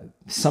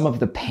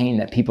the pain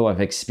that people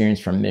have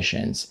experienced from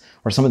missions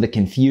or some of the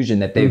confusion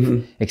that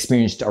they've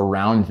experienced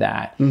around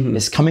that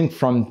is coming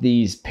from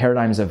these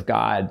paradigms of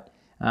God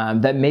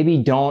that maybe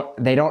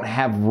they don't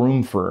have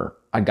room for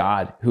a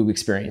God who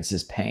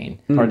experiences pain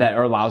or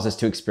allows us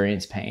to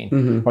experience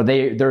pain, or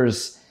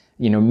there's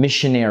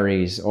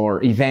missionaries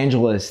or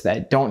evangelists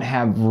that don't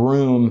have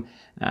room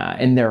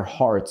in their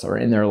hearts or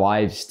in their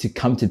lives to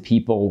come to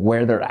people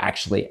where they're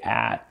actually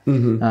at,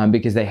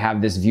 because they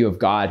have this view of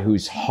God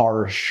who's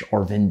harsh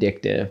or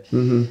vindictive.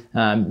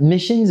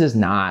 Missions is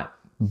not,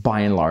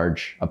 by and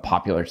large, a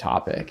popular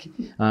topic.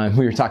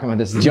 We were talking about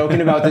this,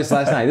 joking about this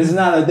last night. This is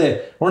not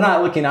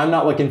I'm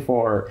not looking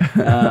for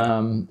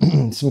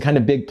some kind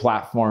of big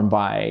platform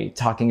by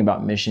talking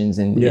about missions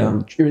and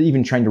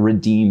even trying to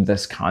redeem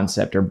this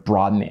concept or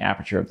broaden the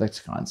aperture of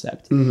this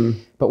concept.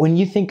 But when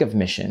you think of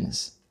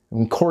missions,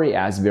 when Cory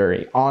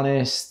Asbury,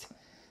 honest,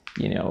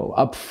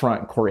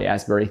 upfront Cory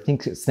Asbury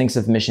thinks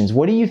of missions,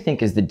 what do you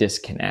think is the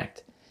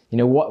disconnect?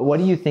 What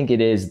do you think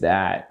it is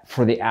that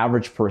for the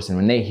average person,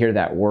 when they hear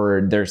that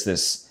word, there's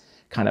this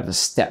kind of a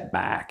step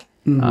back?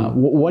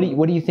 What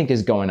do you think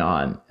is going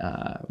on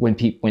with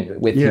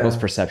people's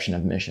perception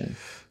of mission?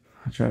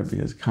 I try to be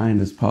as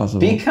kind as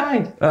possible. Be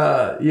kind.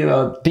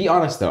 Be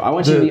honest though. I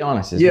want you to be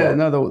honest as well.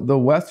 No, the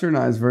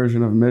westernized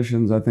version of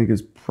missions, I think,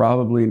 is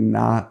probably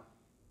not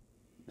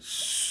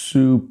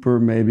super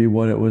maybe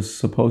what it was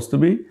supposed to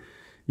be.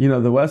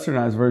 The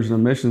westernized version of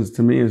missions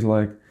to me is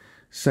like,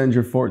 send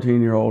your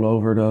 14-year-old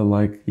over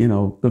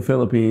to the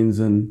Philippines,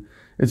 and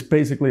it's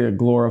basically a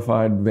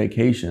glorified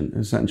vacation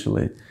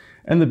essentially.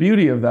 And the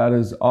beauty of that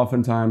is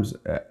oftentimes,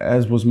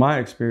 as was my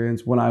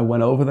experience when I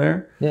went over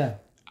there,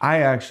 I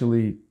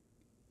actually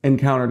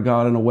encountered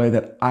God in a way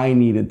that I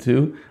needed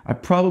to. I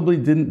probably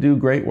didn't do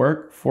great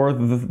work for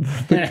the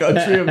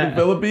country of the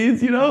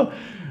Philippines,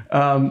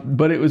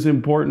 But it was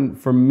important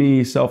for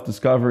me,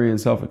 self-discovery and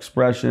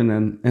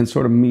self-expression and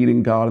sort of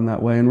meeting God in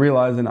that way and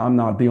realizing I'm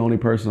not the only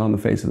person on the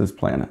face of this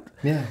planet.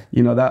 Yeah.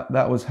 You know,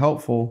 that was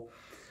helpful.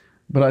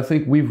 But I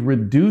think we've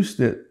reduced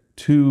it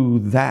to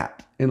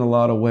that in a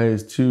lot of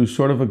ways, to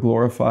sort of a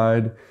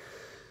glorified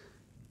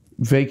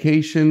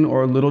vacation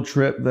or a little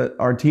trip that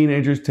our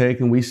teenagers take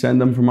and we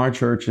send them from our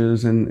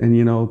churches. And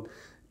you know,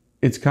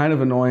 it's kind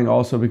of annoying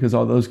also because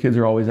all those kids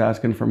are always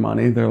asking for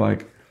money. They're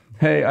like,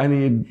 hey, I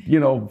need, you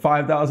know,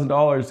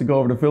 $5,000 to go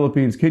over to the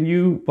Philippines. Can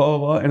you blah, blah,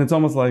 blah. And it's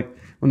almost like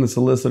when the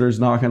solicitor's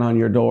knocking on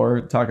your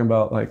door talking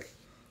about like,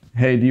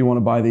 hey, do you want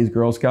to buy these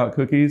Girl Scout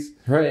cookies?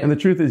 Right. And the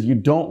truth is you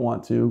don't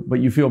want to, but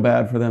you feel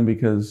bad for them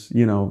because,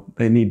 you know,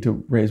 they need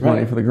to raise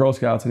money for the Girl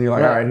Scouts. And you're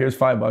like, all right, here's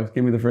 $5.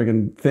 Give me the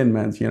friggin' Thin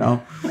Mints, you know?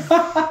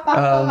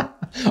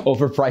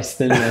 Overpriced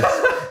Thin Mints.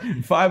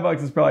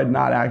 $5 is probably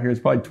not accurate.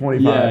 It's probably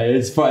 25. Yeah,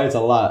 it's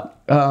a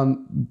lot.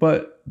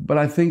 But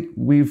I think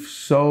we've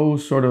so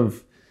sort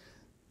of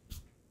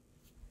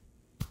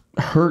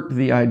hurt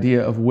the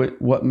idea of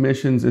what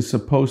missions is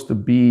supposed to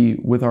be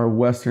with our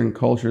Western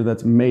culture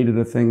that's made it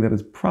a thing that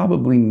is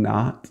probably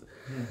not.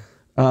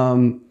 Yeah.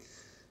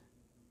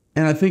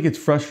 And I think it's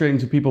frustrating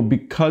to people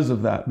because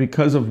of that,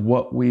 because of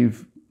what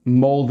we've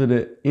molded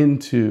it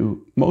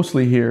into,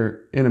 mostly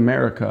here in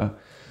America.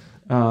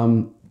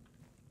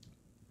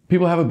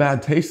 People have a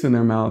bad taste in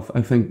their mouth,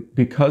 I think,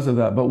 because of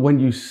that. But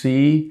when you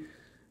see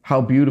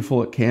how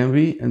beautiful it can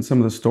be and some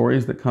of the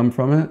stories that come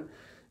from it,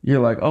 you're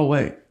like, oh,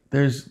 wait,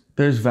 there's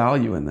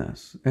value in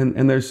this.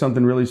 And there's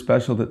something really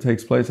special that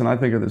takes place. And I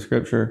think of the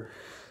scripture,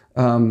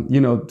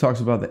 you know, it talks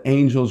about the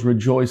angels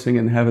rejoicing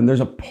in heaven. There's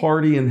a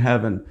party in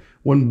heaven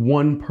when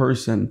one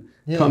person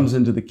comes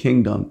into the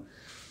kingdom.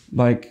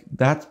 Like,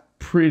 that's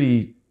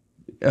pretty,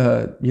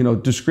 you know,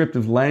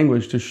 descriptive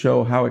language to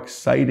show how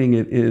exciting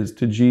it is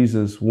to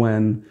Jesus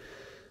when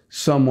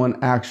someone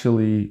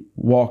actually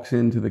walks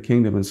into the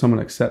kingdom and someone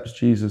accepts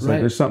Jesus. Like,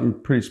 there's something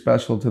pretty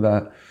special to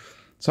that.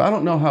 So I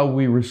don't know how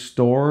we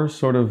restore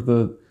sort of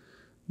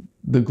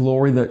the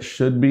glory that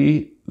should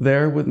be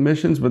there with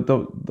missions, but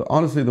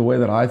honestly, the way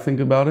that I think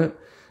about it,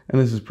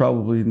 and this is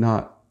probably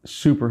not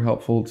super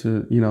helpful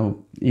to, you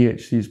know,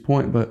 EHC's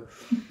point, but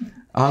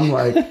I'm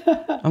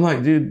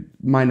like, dude,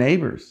 my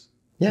neighbors.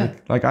 Yeah.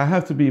 Like I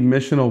have to be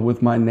missional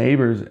with my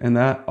neighbors, and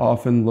that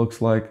often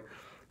looks like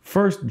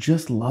first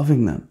just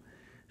loving them,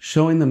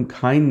 showing them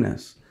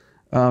kindness.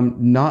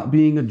 Not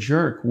being a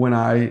jerk when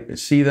I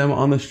see them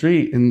on the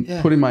street and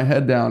putting my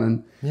head down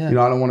and, you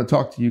know, I don't want to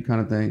talk to you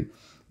kind of thing,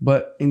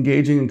 but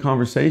engaging in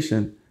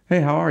conversation.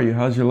 Hey, how are you?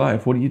 How's your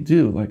life? What do you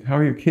do? Like, how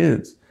are your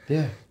kids?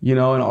 Yeah. You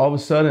know, and all of a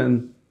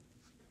sudden,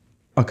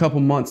 a couple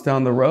months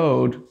down the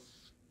road,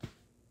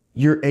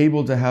 you're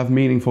able to have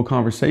meaningful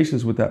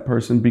conversations with that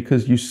person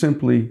because you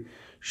simply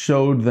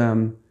showed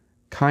them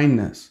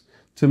kindness.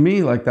 To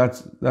me, like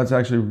that's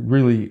actually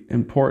really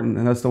important.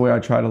 And that's the way I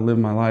try to live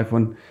my life.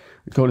 When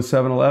go to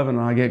 7-Eleven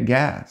and I get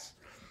gas.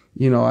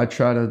 You know, I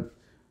try to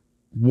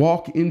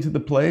walk into the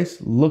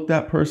place, look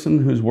that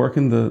person who's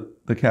working the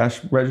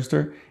cash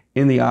register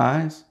in the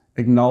eyes,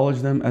 acknowledge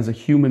them as a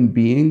human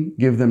being,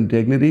 give them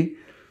dignity.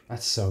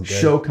 That's so good.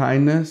 Show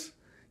kindness.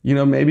 You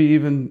know, maybe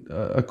even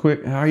a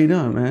quick, how are you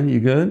doing, man? You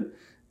good?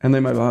 And they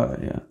might be like,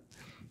 yeah.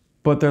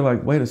 But they're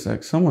like, wait a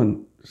sec,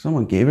 someone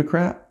gave a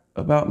crap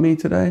about me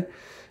today?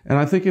 And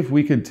I think if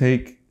we could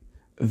take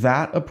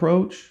that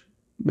approach,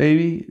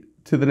 maybe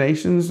to the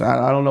nations.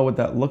 I don't know what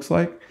that looks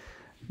like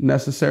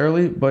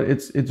necessarily, but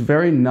it's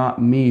very not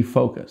me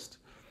focused.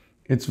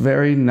 It's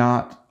very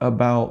not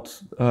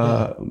about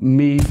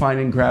me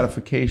finding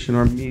gratification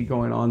or me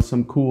going on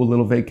some cool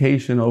little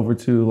vacation over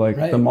to like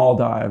the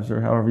Maldives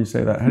or however you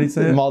say that. How do you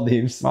say it?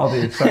 Maldives,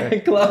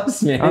 sorry.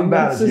 Close, man. I'm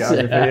bad at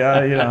geography.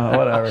 Yeah, you know,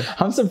 whatever.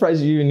 I'm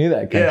surprised you even knew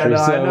that country. Yeah, no,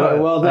 I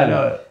know well done. I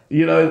know it.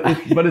 You know,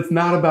 but it's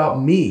not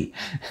about me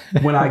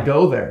when I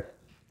go there.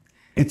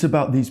 It's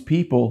about these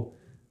people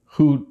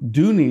who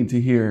do need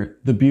to hear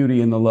the beauty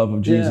and the love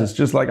of Jesus.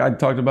 Just like I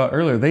talked about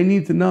earlier. They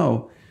need to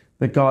know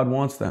that God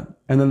wants them,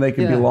 and then they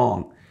can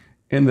belong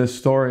in this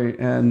story.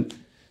 And,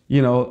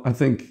 you know, I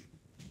think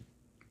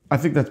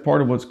that's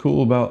part of what's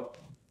cool about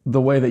the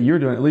way that you're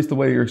doing it, at least the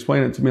way you're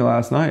explaining it to me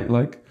last night.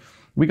 Like,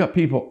 we got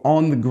people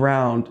on the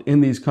ground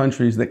in these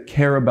countries that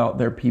care about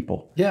their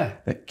people. Yeah.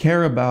 That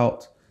care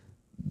about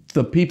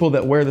the people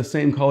that wear the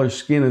same color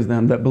skin as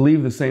them, that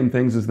believe the same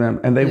things as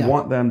them, and they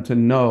want them to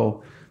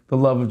know the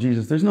love of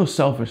Jesus. There's no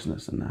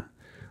selfishness in that.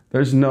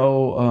 There's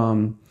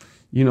no,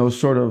 you know,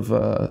 sort of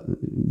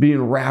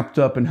being wrapped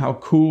up in how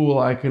cool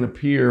I can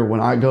appear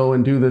when I go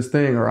and do this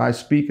thing or I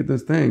speak at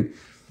this thing.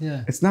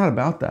 Yeah. It's not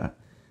about that.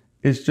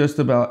 It's just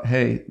about,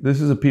 hey,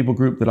 this is a people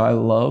group that I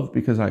love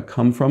because I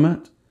come from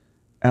it,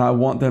 and I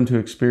want them to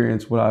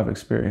experience what I've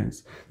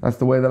experienced. That's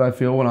the way that I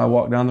feel when I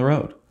walk down the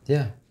road.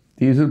 Yeah.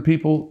 These are the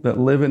people that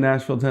live in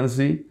Nashville,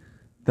 Tennessee,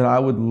 that I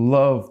would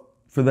love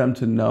for them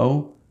to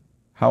know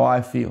how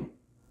I feel.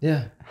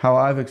 Yeah. How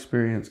I've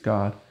experienced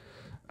God.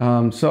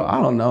 So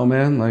I don't know,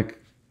 man. Like,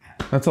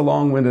 that's a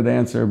long-winded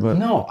answer, but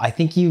no, I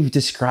think you've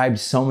described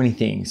so many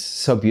things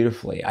so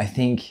beautifully. I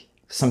think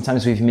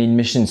sometimes we've made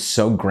missions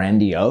so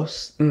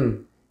grandiose.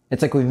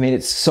 It's like we've made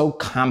it so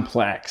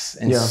complex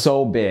and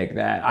so big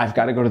that I've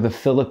got to go to the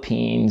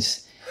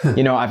Philippines.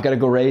 You know, I've got to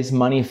go raise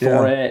money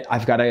for it.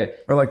 I've got to...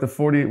 Or like the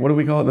 40, what do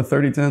we call it? The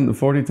 30-10, the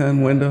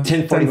 40-10 window?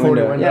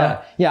 10-40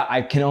 window. Yeah,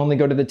 I can only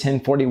go to the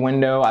 10-40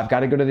 window. I've got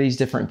to go to these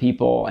different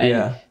people.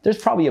 And there's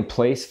probably a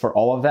place for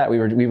all of that.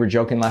 We were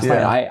joking last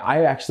night.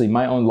 I actually,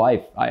 my own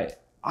life,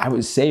 I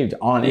was saved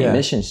on a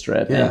mission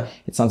trip. And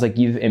it sounds like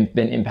you've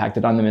been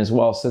impacted on them as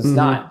well. So it's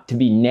not to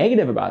be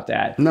negative about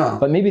that. No.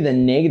 But maybe the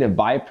negative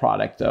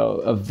byproduct, though,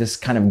 of this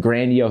kind of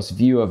grandiose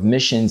view of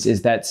missions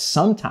is that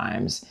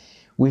sometimes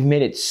we've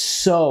made it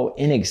so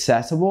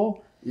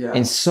inaccessible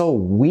and so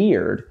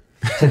weird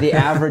to the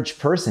average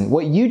person.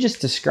 What you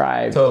just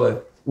described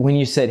when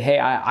you said, hey,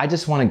 I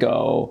just want to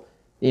go,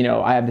 you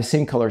know, I have the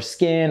same color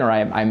skin, or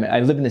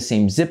I live in the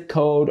same zip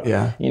code,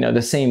 you know,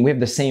 we have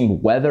the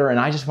same weather, and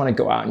I just want to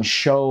go out and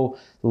show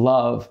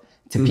love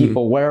to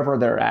people wherever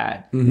they're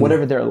at,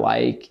 whatever they're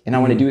like. And I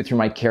want to do it through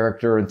my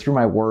character and through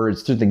my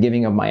words, through the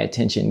giving of my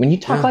attention. When you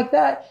talk like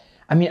that,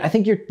 I mean, I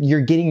think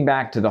you're getting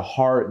back to the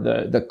heart,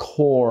 the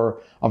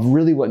core of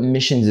really what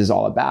missions is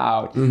all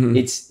about.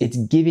 It's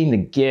giving the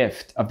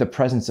gift of the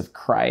presence of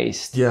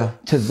Christ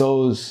to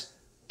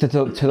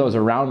those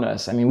around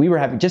us. I mean, we were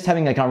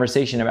having a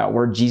conversation about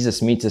where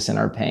Jesus meets us in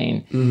our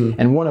pain.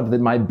 And one of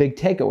my big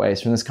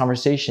takeaways from this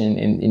conversation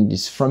and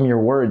just from your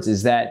words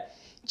is that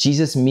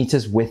Jesus meets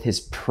us with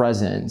his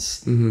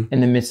presence in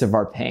the midst of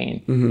our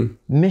pain.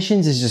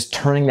 Missions is just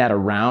turning that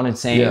around and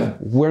saying,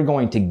 we're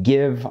going to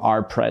give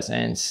our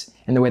presence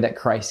in the way that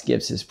Christ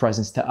gives his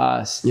presence to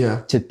us,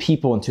 to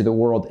people and to the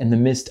world in the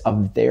midst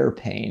of their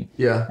pain.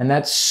 And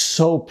that's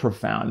so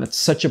profound. That's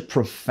such a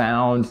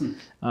profound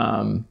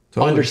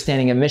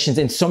understanding of missions,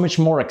 and so much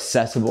more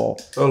accessible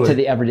to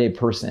the everyday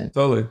person.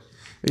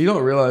 You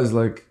don't realize,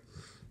 like,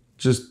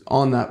 just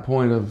on that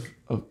point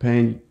of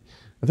pain,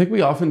 I think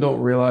we often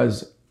don't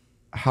realize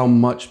how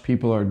much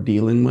people are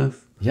dealing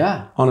with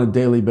on a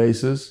daily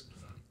basis.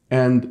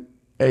 And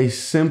a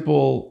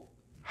simple,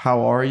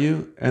 how are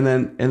you?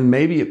 And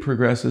maybe it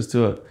progresses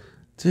to a,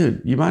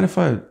 dude, you mind if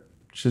I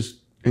just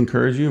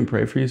encourage you and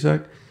pray for you a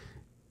sec?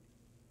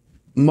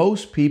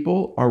 Most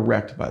people are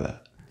wrecked by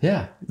that.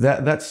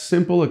 That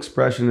simple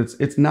expression,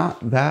 it's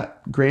not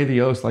that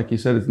grandiose, like you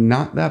said. It's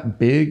not that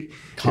big.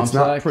 Complex. It's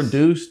not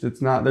produced.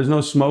 There's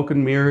no smoke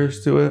and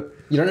mirrors to it.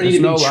 You don't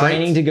need to be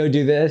training to go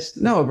do this.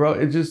 No, bro.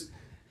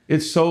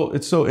 It's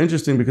so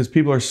interesting because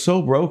people are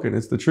so broken.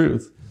 It's the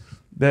truth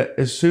that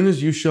as soon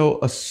as you show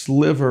a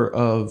sliver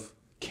of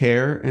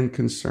care and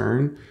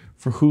concern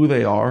for who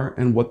they are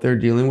and what they're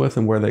dealing with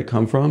and where they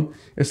come from,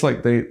 it's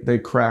like they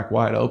crack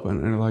wide open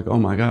and they're like, oh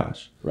my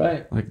gosh.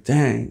 Like,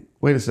 dang,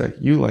 wait a sec.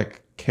 You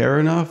like care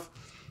enough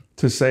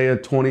to say a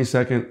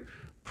 20-second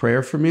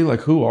prayer for me?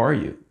 Like, who are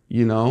you?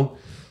 You know,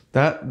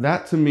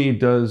 that to me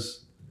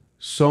does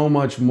so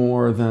much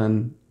more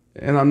than,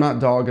 and I'm not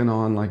dogging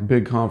on like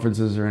big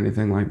conferences or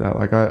anything like that.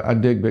 Like I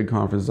dig big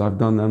conferences. I've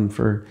done them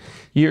for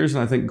years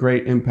and I think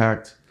great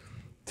impact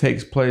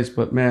takes place.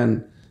 But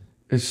man,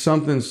 it's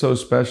something so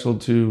special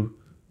to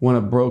when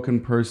a broken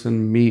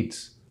person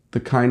meets the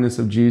kindness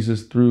of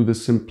Jesus through the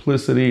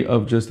simplicity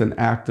of just an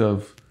act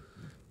of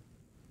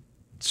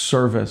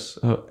service.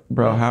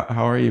 Bro,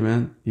 how are you,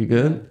 man? You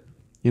good?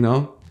 You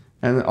know?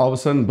 And all of a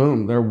sudden,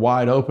 boom, they're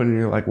wide open and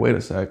you're like, wait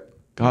a sec.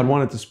 God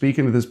wanted to speak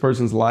into this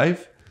person's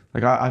life.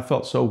 Like I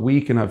felt so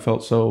weak and I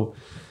felt so,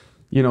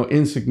 you know,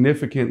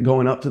 insignificant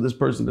going up to this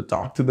person to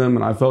talk to them.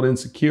 And I felt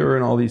insecure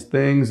and all these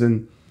things.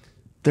 And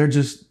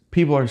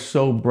people are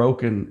so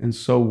broken and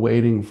so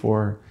waiting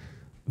for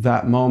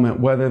that moment,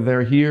 whether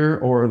they're here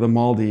or the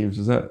Maldives.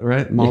 Is that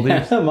right?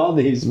 Maldives? Yeah,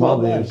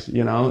 Maldives.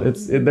 You know,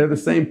 they're the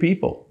same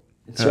people.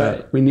 That's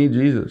right. We need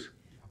Jesus.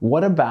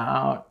 What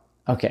about,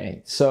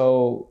 okay,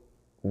 so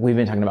we've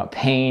been talking about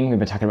pain. We've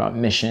been talking about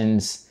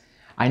missions.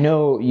 I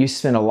know you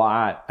spent a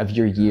lot of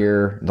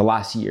your the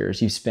last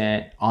years, you've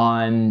spent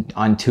on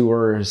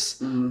tours,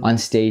 on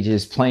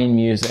stages, playing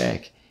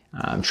music,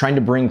 trying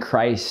to bring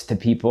Christ to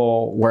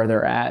people where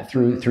they're at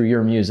through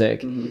your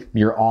music,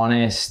 your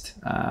honest,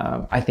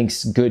 I think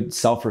good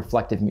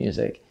self-reflective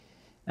music.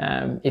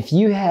 If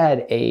you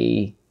had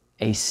a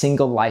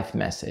single life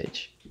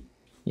message,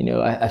 you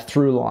know, a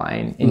through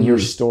line in your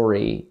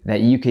story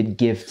that you could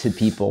give to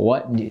people,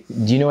 do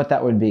you know what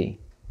that would be?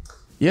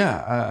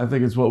 Yeah, I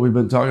think it's what we've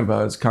been talking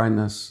about. It's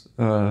kindness.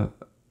 I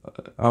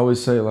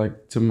always say,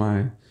 like, to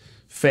my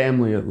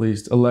family, at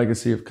least, a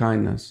legacy of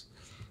kindness.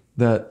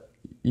 That,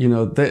 you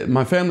know,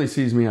 my family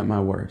sees me at my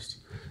worst.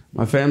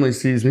 My family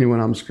sees me when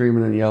I'm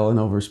screaming and yelling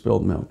over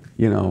spilled milk,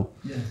 you know.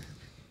 Yeah.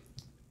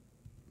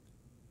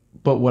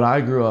 But what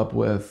I grew up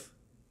with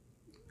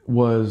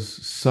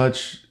was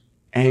such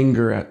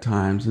anger at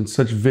times and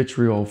such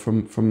vitriol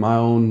from my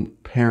own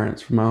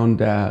parents, from my own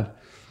dad.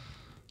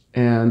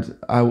 And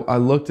I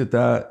looked at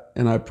that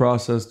and I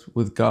processed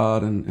with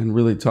God and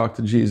really talked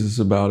to Jesus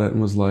about it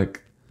and was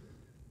like,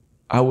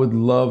 I would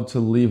love to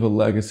leave a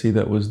legacy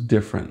that was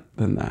different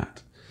than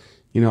that.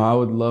 You know, I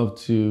would love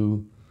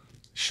to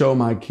show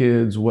my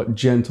kids what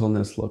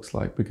gentleness looks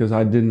like, because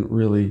I didn't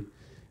really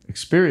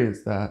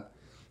experience that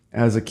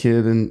as a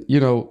kid. And, you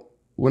know,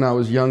 when I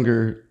was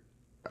younger,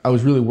 I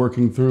was really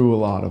working through a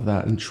lot of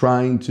that and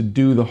trying to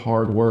do the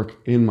hard work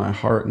in my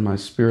heart and my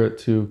spirit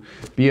to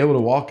be able to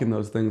walk in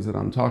those things that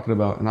I'm talking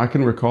about. And I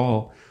can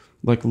recall,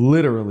 like,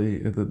 literally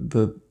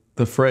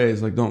the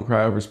phrase, like, don't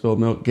cry over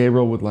spilled milk.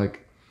 Gabriel would,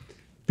 like,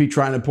 be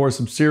trying to pour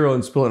some cereal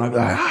and spill it, and I'd be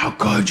like, how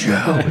could you?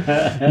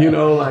 You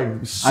know,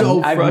 like,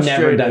 so I've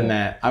frustrated. never done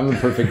that. I'm a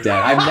perfect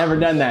dad. I've never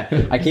done that.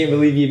 I can't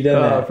believe you've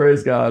done that.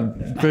 Praise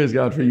God. Praise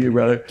God for you,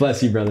 brother.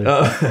 Bless you,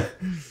 brother.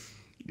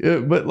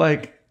 But,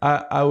 like,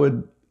 I'd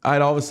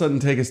all of a sudden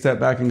take a step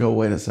back and go,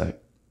 wait a sec,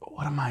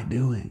 what am I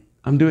doing?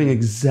 I'm doing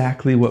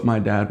exactly what my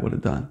dad would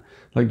have done.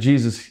 Like,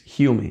 Jesus,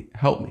 heal me,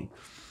 help me,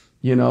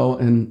 you know?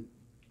 And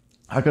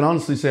I can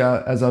honestly say,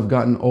 as I've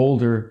gotten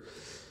older,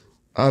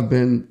 I've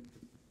been,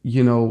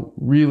 you know,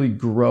 really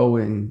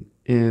growing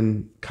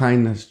in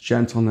kindness,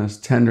 gentleness,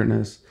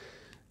 tenderness.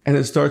 And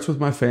it starts with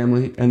my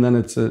family, and then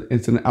it's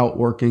an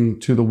outworking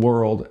to the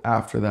world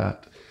after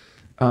that.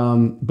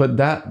 But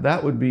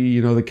that would be,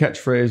 you know, the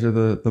catchphrase or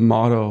the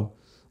motto,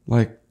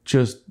 like,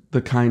 just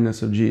the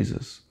kindness of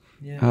Jesus.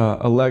 Yeah.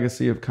 A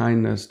legacy of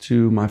kindness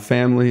to my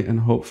family and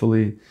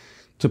hopefully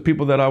to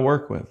people that I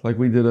work with. Like,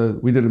 we did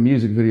a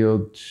music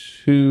video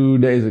 2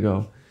 days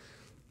ago,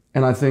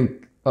 and I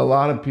think a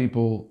lot of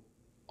people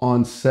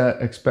on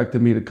set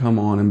expected me to come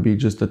on and be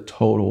just a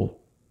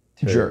total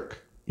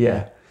jerk.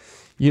 Yeah.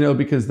 You know,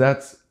 because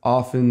that's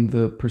often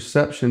the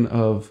perception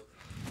of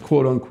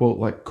quote unquote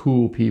like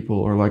cool people,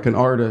 or like an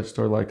artist,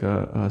 or like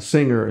a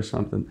singer or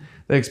something.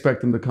 They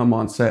expect them to come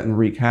on set and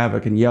wreak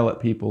havoc and yell at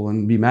people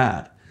and be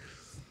mad.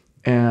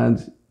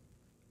 And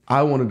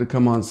I wanted to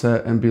come on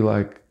set and be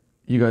like,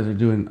 you guys are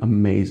doing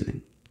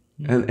amazing.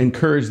 Yeah. And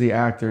encourage the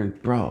actor, and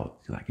bro,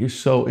 like, you're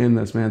so in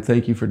this, man.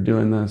 Thank you for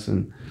doing this.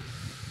 And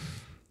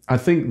I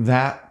think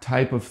that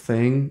type of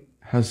thing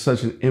has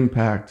such an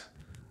impact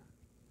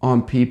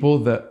on people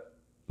that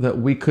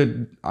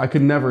I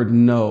could never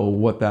know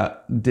what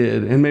that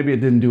did. And maybe it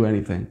didn't do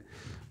anything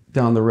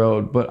down the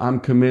road, but I'm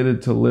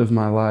committed to live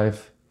my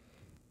life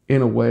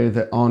in a way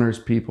that honors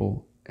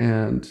people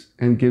and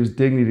gives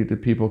dignity to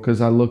people. Because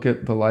I look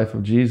at the life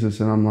of Jesus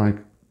and I'm like,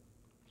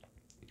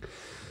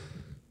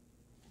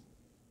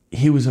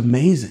 he was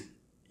amazing.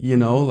 You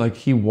know, like,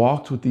 he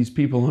walked with these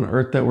people on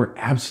earth that were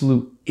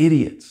absolute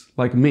idiots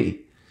like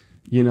me.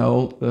 You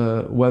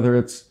know, whether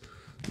it's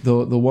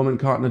the woman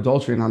caught in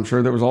adultery, and I'm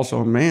sure there was also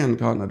a man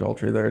caught in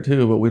adultery there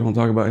too, but we don't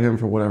talk about him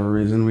for whatever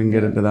reason. We can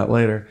get into that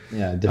later.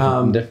 Yeah,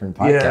 different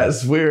podcast. Yeah,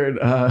 it's weird.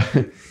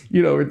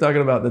 You know, we're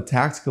talking about the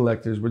tax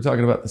collectors. We're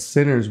talking about the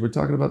sinners. We're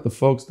talking about the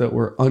folks that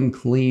were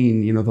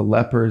unclean, you know, the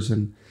lepers.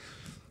 And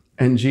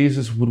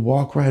Jesus would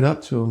walk right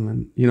up to them.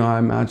 And, you know, I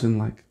imagine,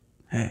 like,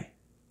 hey,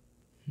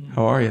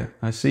 how are you?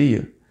 I see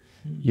you.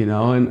 You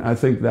know, and I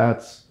think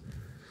that's,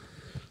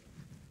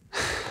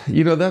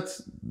 you know,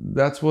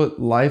 that's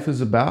what life is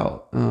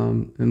about.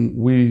 And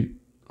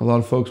a lot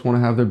of folks want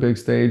to have their big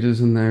stages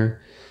and their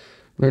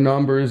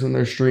numbers and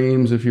their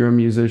streams if you're a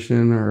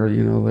musician, or,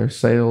 you know, their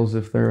sales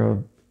if they're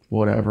a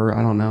whatever,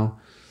 I don't know.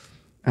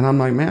 And I'm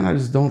like, man, I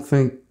don't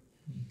think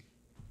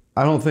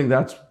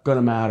that's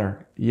gonna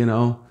matter, you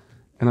know?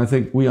 And I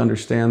think we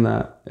understand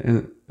that,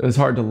 and it's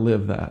hard to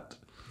live that.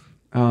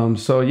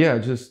 So yeah,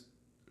 just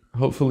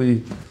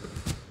hopefully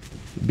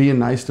being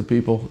nice to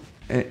people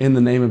in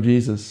the name of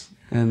Jesus,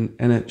 and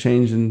it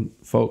changing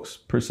folks'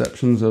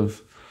 perceptions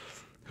of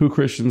who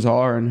Christians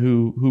are and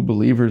who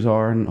believers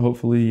are, and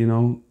hopefully, you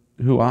know,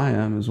 who I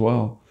am as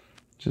well.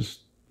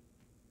 Just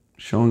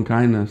showing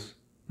kindness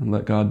and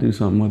let God do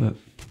something with it.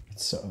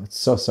 It's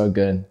so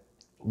good.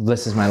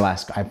 This is my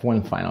last. I have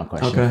one final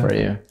question for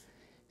you.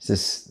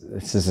 This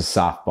is a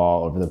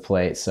softball over the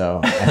plate,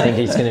 so I think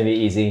it's going to be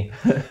easy.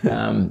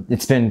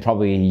 It's been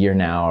probably a year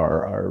now,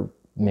 or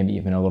maybe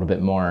even a little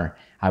bit more.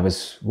 I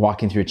was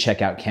walking through a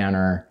checkout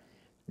counter,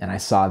 and I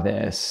saw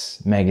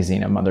this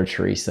magazine of Mother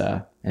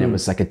Teresa, and it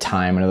was like a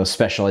Time, one of those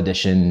special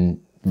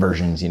edition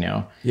versions, you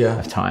know,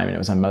 of Time, and it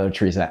was on Mother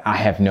Teresa. I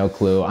have no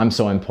clue. I'm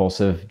so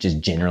impulsive just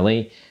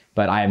generally,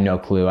 but I have no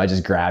clue. I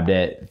just grabbed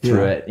it,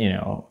 threw it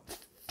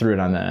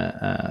on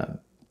the,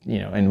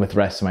 and with the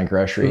rest of my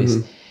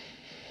groceries.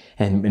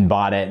 And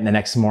bought it. And the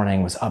next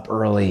morning was up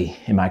early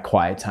in my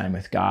quiet time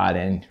with God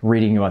and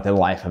reading about the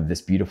life of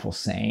this beautiful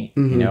saint,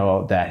 you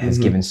know, that has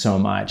given so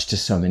much to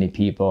so many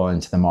people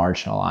and to the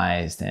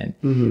marginalized.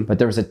 And but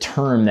there was a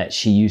term that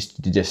she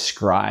used to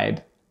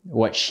describe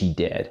what she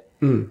did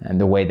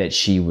and the way that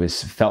she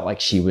felt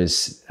like she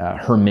was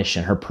her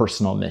mission, her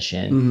personal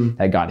mission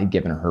that God had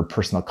given her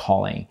personal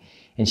calling.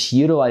 And she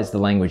utilized the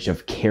language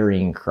of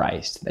carrying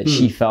Christ, that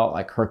she felt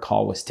like her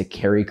call was to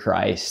carry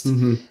Christ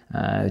to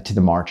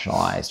the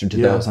marginalized or to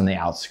those on the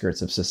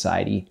outskirts of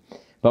society.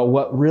 But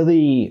what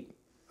really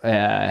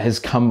has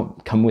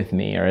come with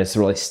me, or has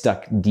really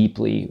stuck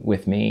deeply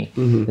with me,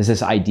 is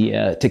this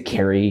idea to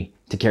carry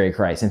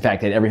Christ. In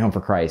fact, at Every Home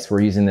for Christ,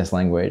 we're using this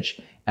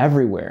language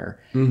everywhere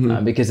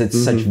because it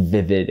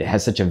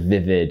has such a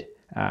vivid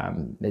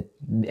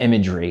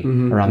imagery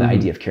around the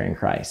idea of carrying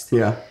Christ.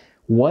 Yeah.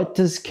 What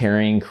does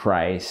carrying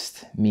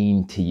Christ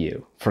mean to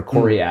you? For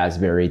Cory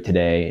Asbury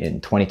today in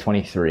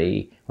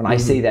 2023, when I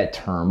say that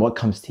term, what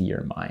comes to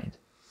your mind?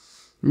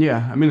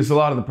 Yeah, I mean, it's a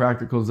lot of the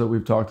practicals that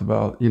we've talked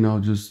about,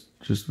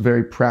 just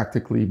very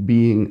practically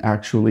being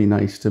actually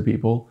nice to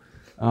people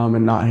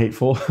and not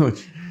hateful,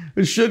 which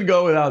should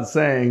go without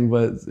saying,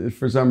 but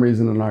for some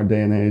reason in our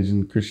day and age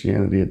in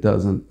Christianity, it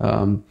doesn't.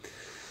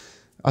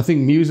 I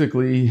think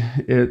musically,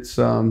 it's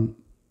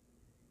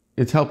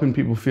helping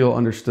people feel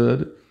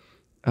understood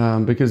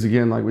because,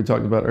 again, like we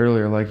talked about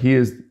earlier, like he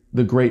is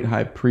the great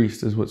high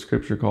priest is what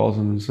Scripture calls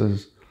him, and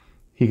says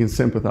he can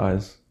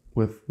sympathize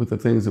with the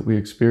things that we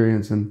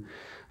experience. And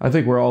I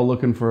think we're all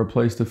looking for a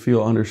place to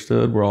feel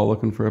understood. We're all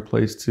looking for a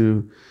place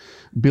to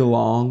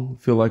belong,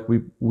 feel like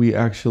we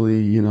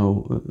actually,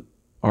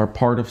 are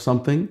part of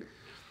something.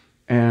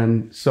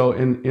 And so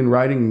in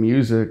writing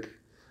music,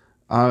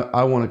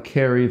 I want to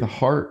carry the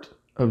heart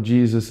of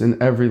Jesus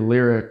in every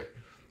lyric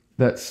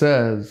that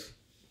says,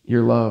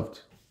 you're loved,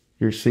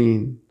 you're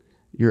seen,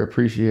 you're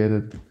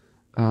appreciated,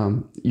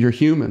 you're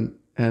human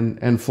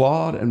and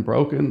flawed and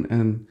broken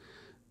and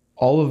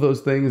all of those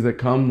things that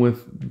come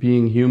with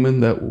being human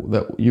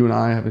that you and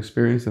I have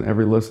experienced and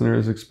every listener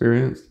has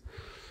experienced.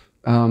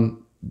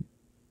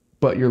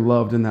 But you're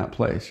loved in that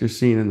place. You're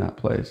seen in that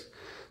place.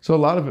 So a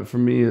lot of it for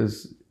me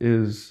is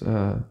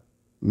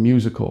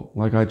musical.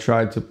 Like I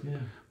tried to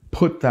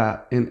put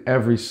that in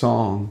every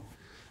song,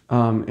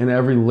 in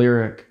every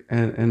lyric,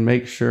 and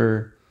make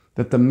sure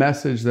that the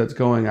message that's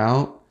going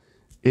out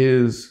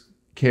is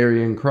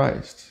carrying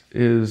Christ,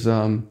 is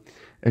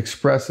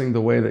expressing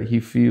the way that he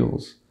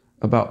feels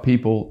about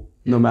people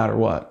no matter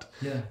what.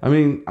 Yeah. I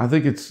mean, I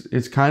think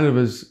it's kind of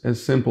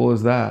as simple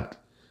as that.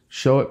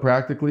 Show it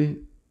practically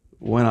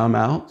when I'm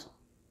out,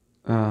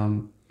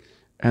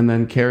 and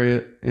then carry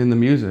it in the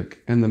music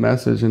and the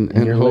message and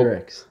your hope,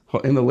 lyrics.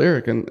 In the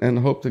lyric and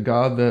hope to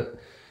God that,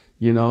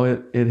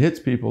 it hits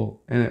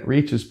people and it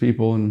reaches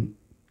people. And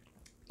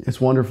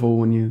it's wonderful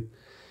when you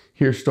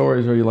hear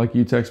stories or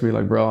you text me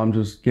like, bro, I'm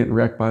just getting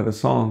wrecked by the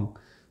song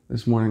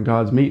this morning.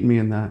 God's meeting me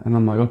in that. And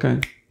I'm like,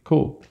 okay,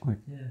 cool. Like,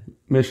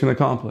 mission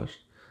accomplished.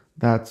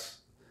 That's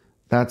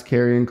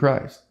carrying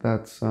Christ.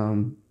 That's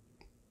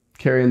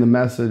carrying the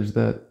message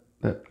that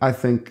I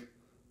think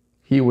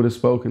he would have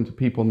spoken to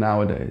people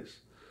nowadays.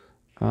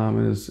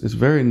 It's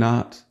very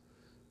not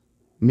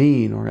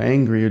mean or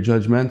angry or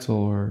judgmental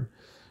or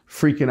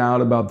freaking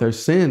out about their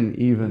sin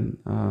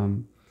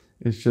even.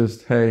 It's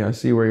just, hey, I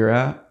see where you're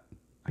at.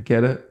 I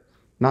get it.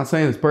 Not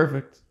saying it's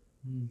perfect.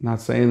 Not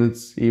saying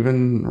it's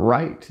even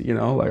right.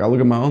 Like I look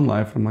at my own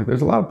life, I'm like,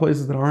 there's a lot of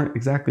places that aren't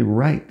exactly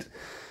right.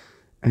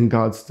 And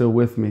God's still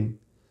with me,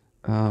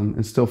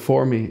 and still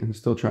for me, and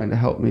still trying to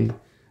help me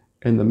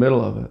in the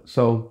middle of it.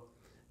 So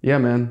yeah,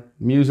 man,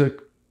 music,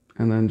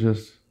 and then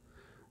just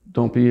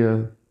don't be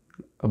a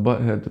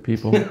butthead to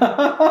people.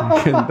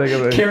 I can think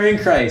of it. Carrying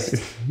Christ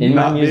in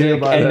my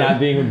music and not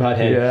being a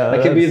butthead. Yeah,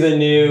 that could be the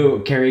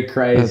new carry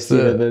Christ,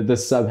 the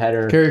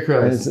subheader. Carry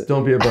Christ,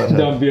 don't be a butthead.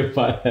 Don't be a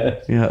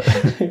butthead. Yeah.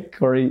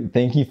 Cory,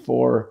 thanks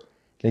for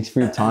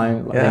your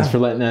time. Yeah. Thanks for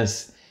letting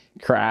us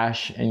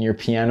crash in your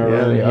piano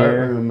room the here.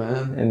 Art room,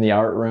 man. In the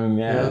art room,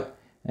 yeah.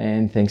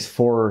 And thanks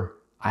for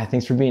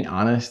being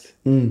honest.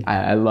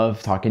 I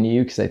love talking to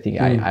you because I think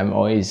I'm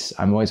always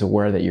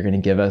aware that you're going to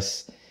give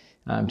us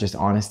just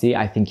honesty.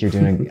 I think you're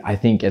doing, I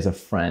think as a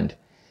friend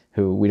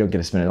who we don't get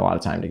to spend a lot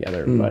of time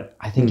together, but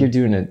I think you're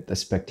doing a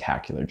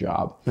spectacular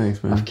job.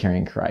 Thanks, man. Of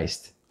carrying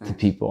Christ to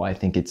people. I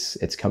think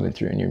it's coming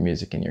through in your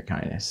music and your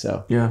kindness.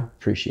 So yeah,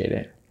 appreciate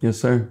it. Yes,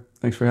 sir.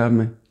 Thanks for having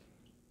me.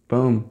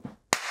 Boom.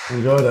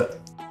 Enjoyed it.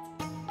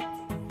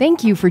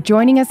 Thank you for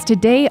joining us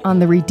today on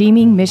the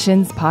Redeeming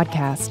Missions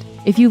podcast.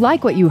 If you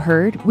like what you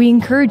heard, we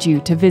encourage you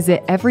to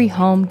visit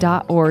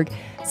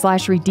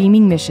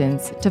everyhome.org/redeeming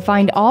missions to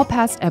find all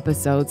past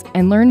episodes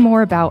and learn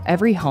more about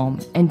Every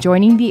Home and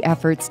joining the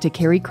efforts to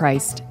carry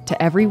Christ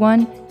to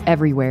everyone,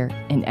 everywhere,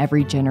 in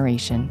every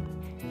generation.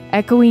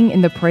 Echoing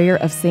in the prayer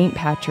of St.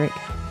 Patrick,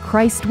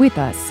 Christ with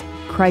us,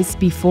 Christ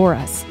before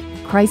us,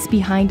 Christ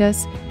behind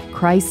us,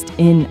 Christ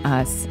in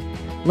us.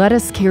 Let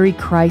us carry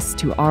Christ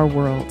to our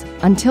world.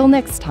 Until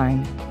next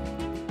time.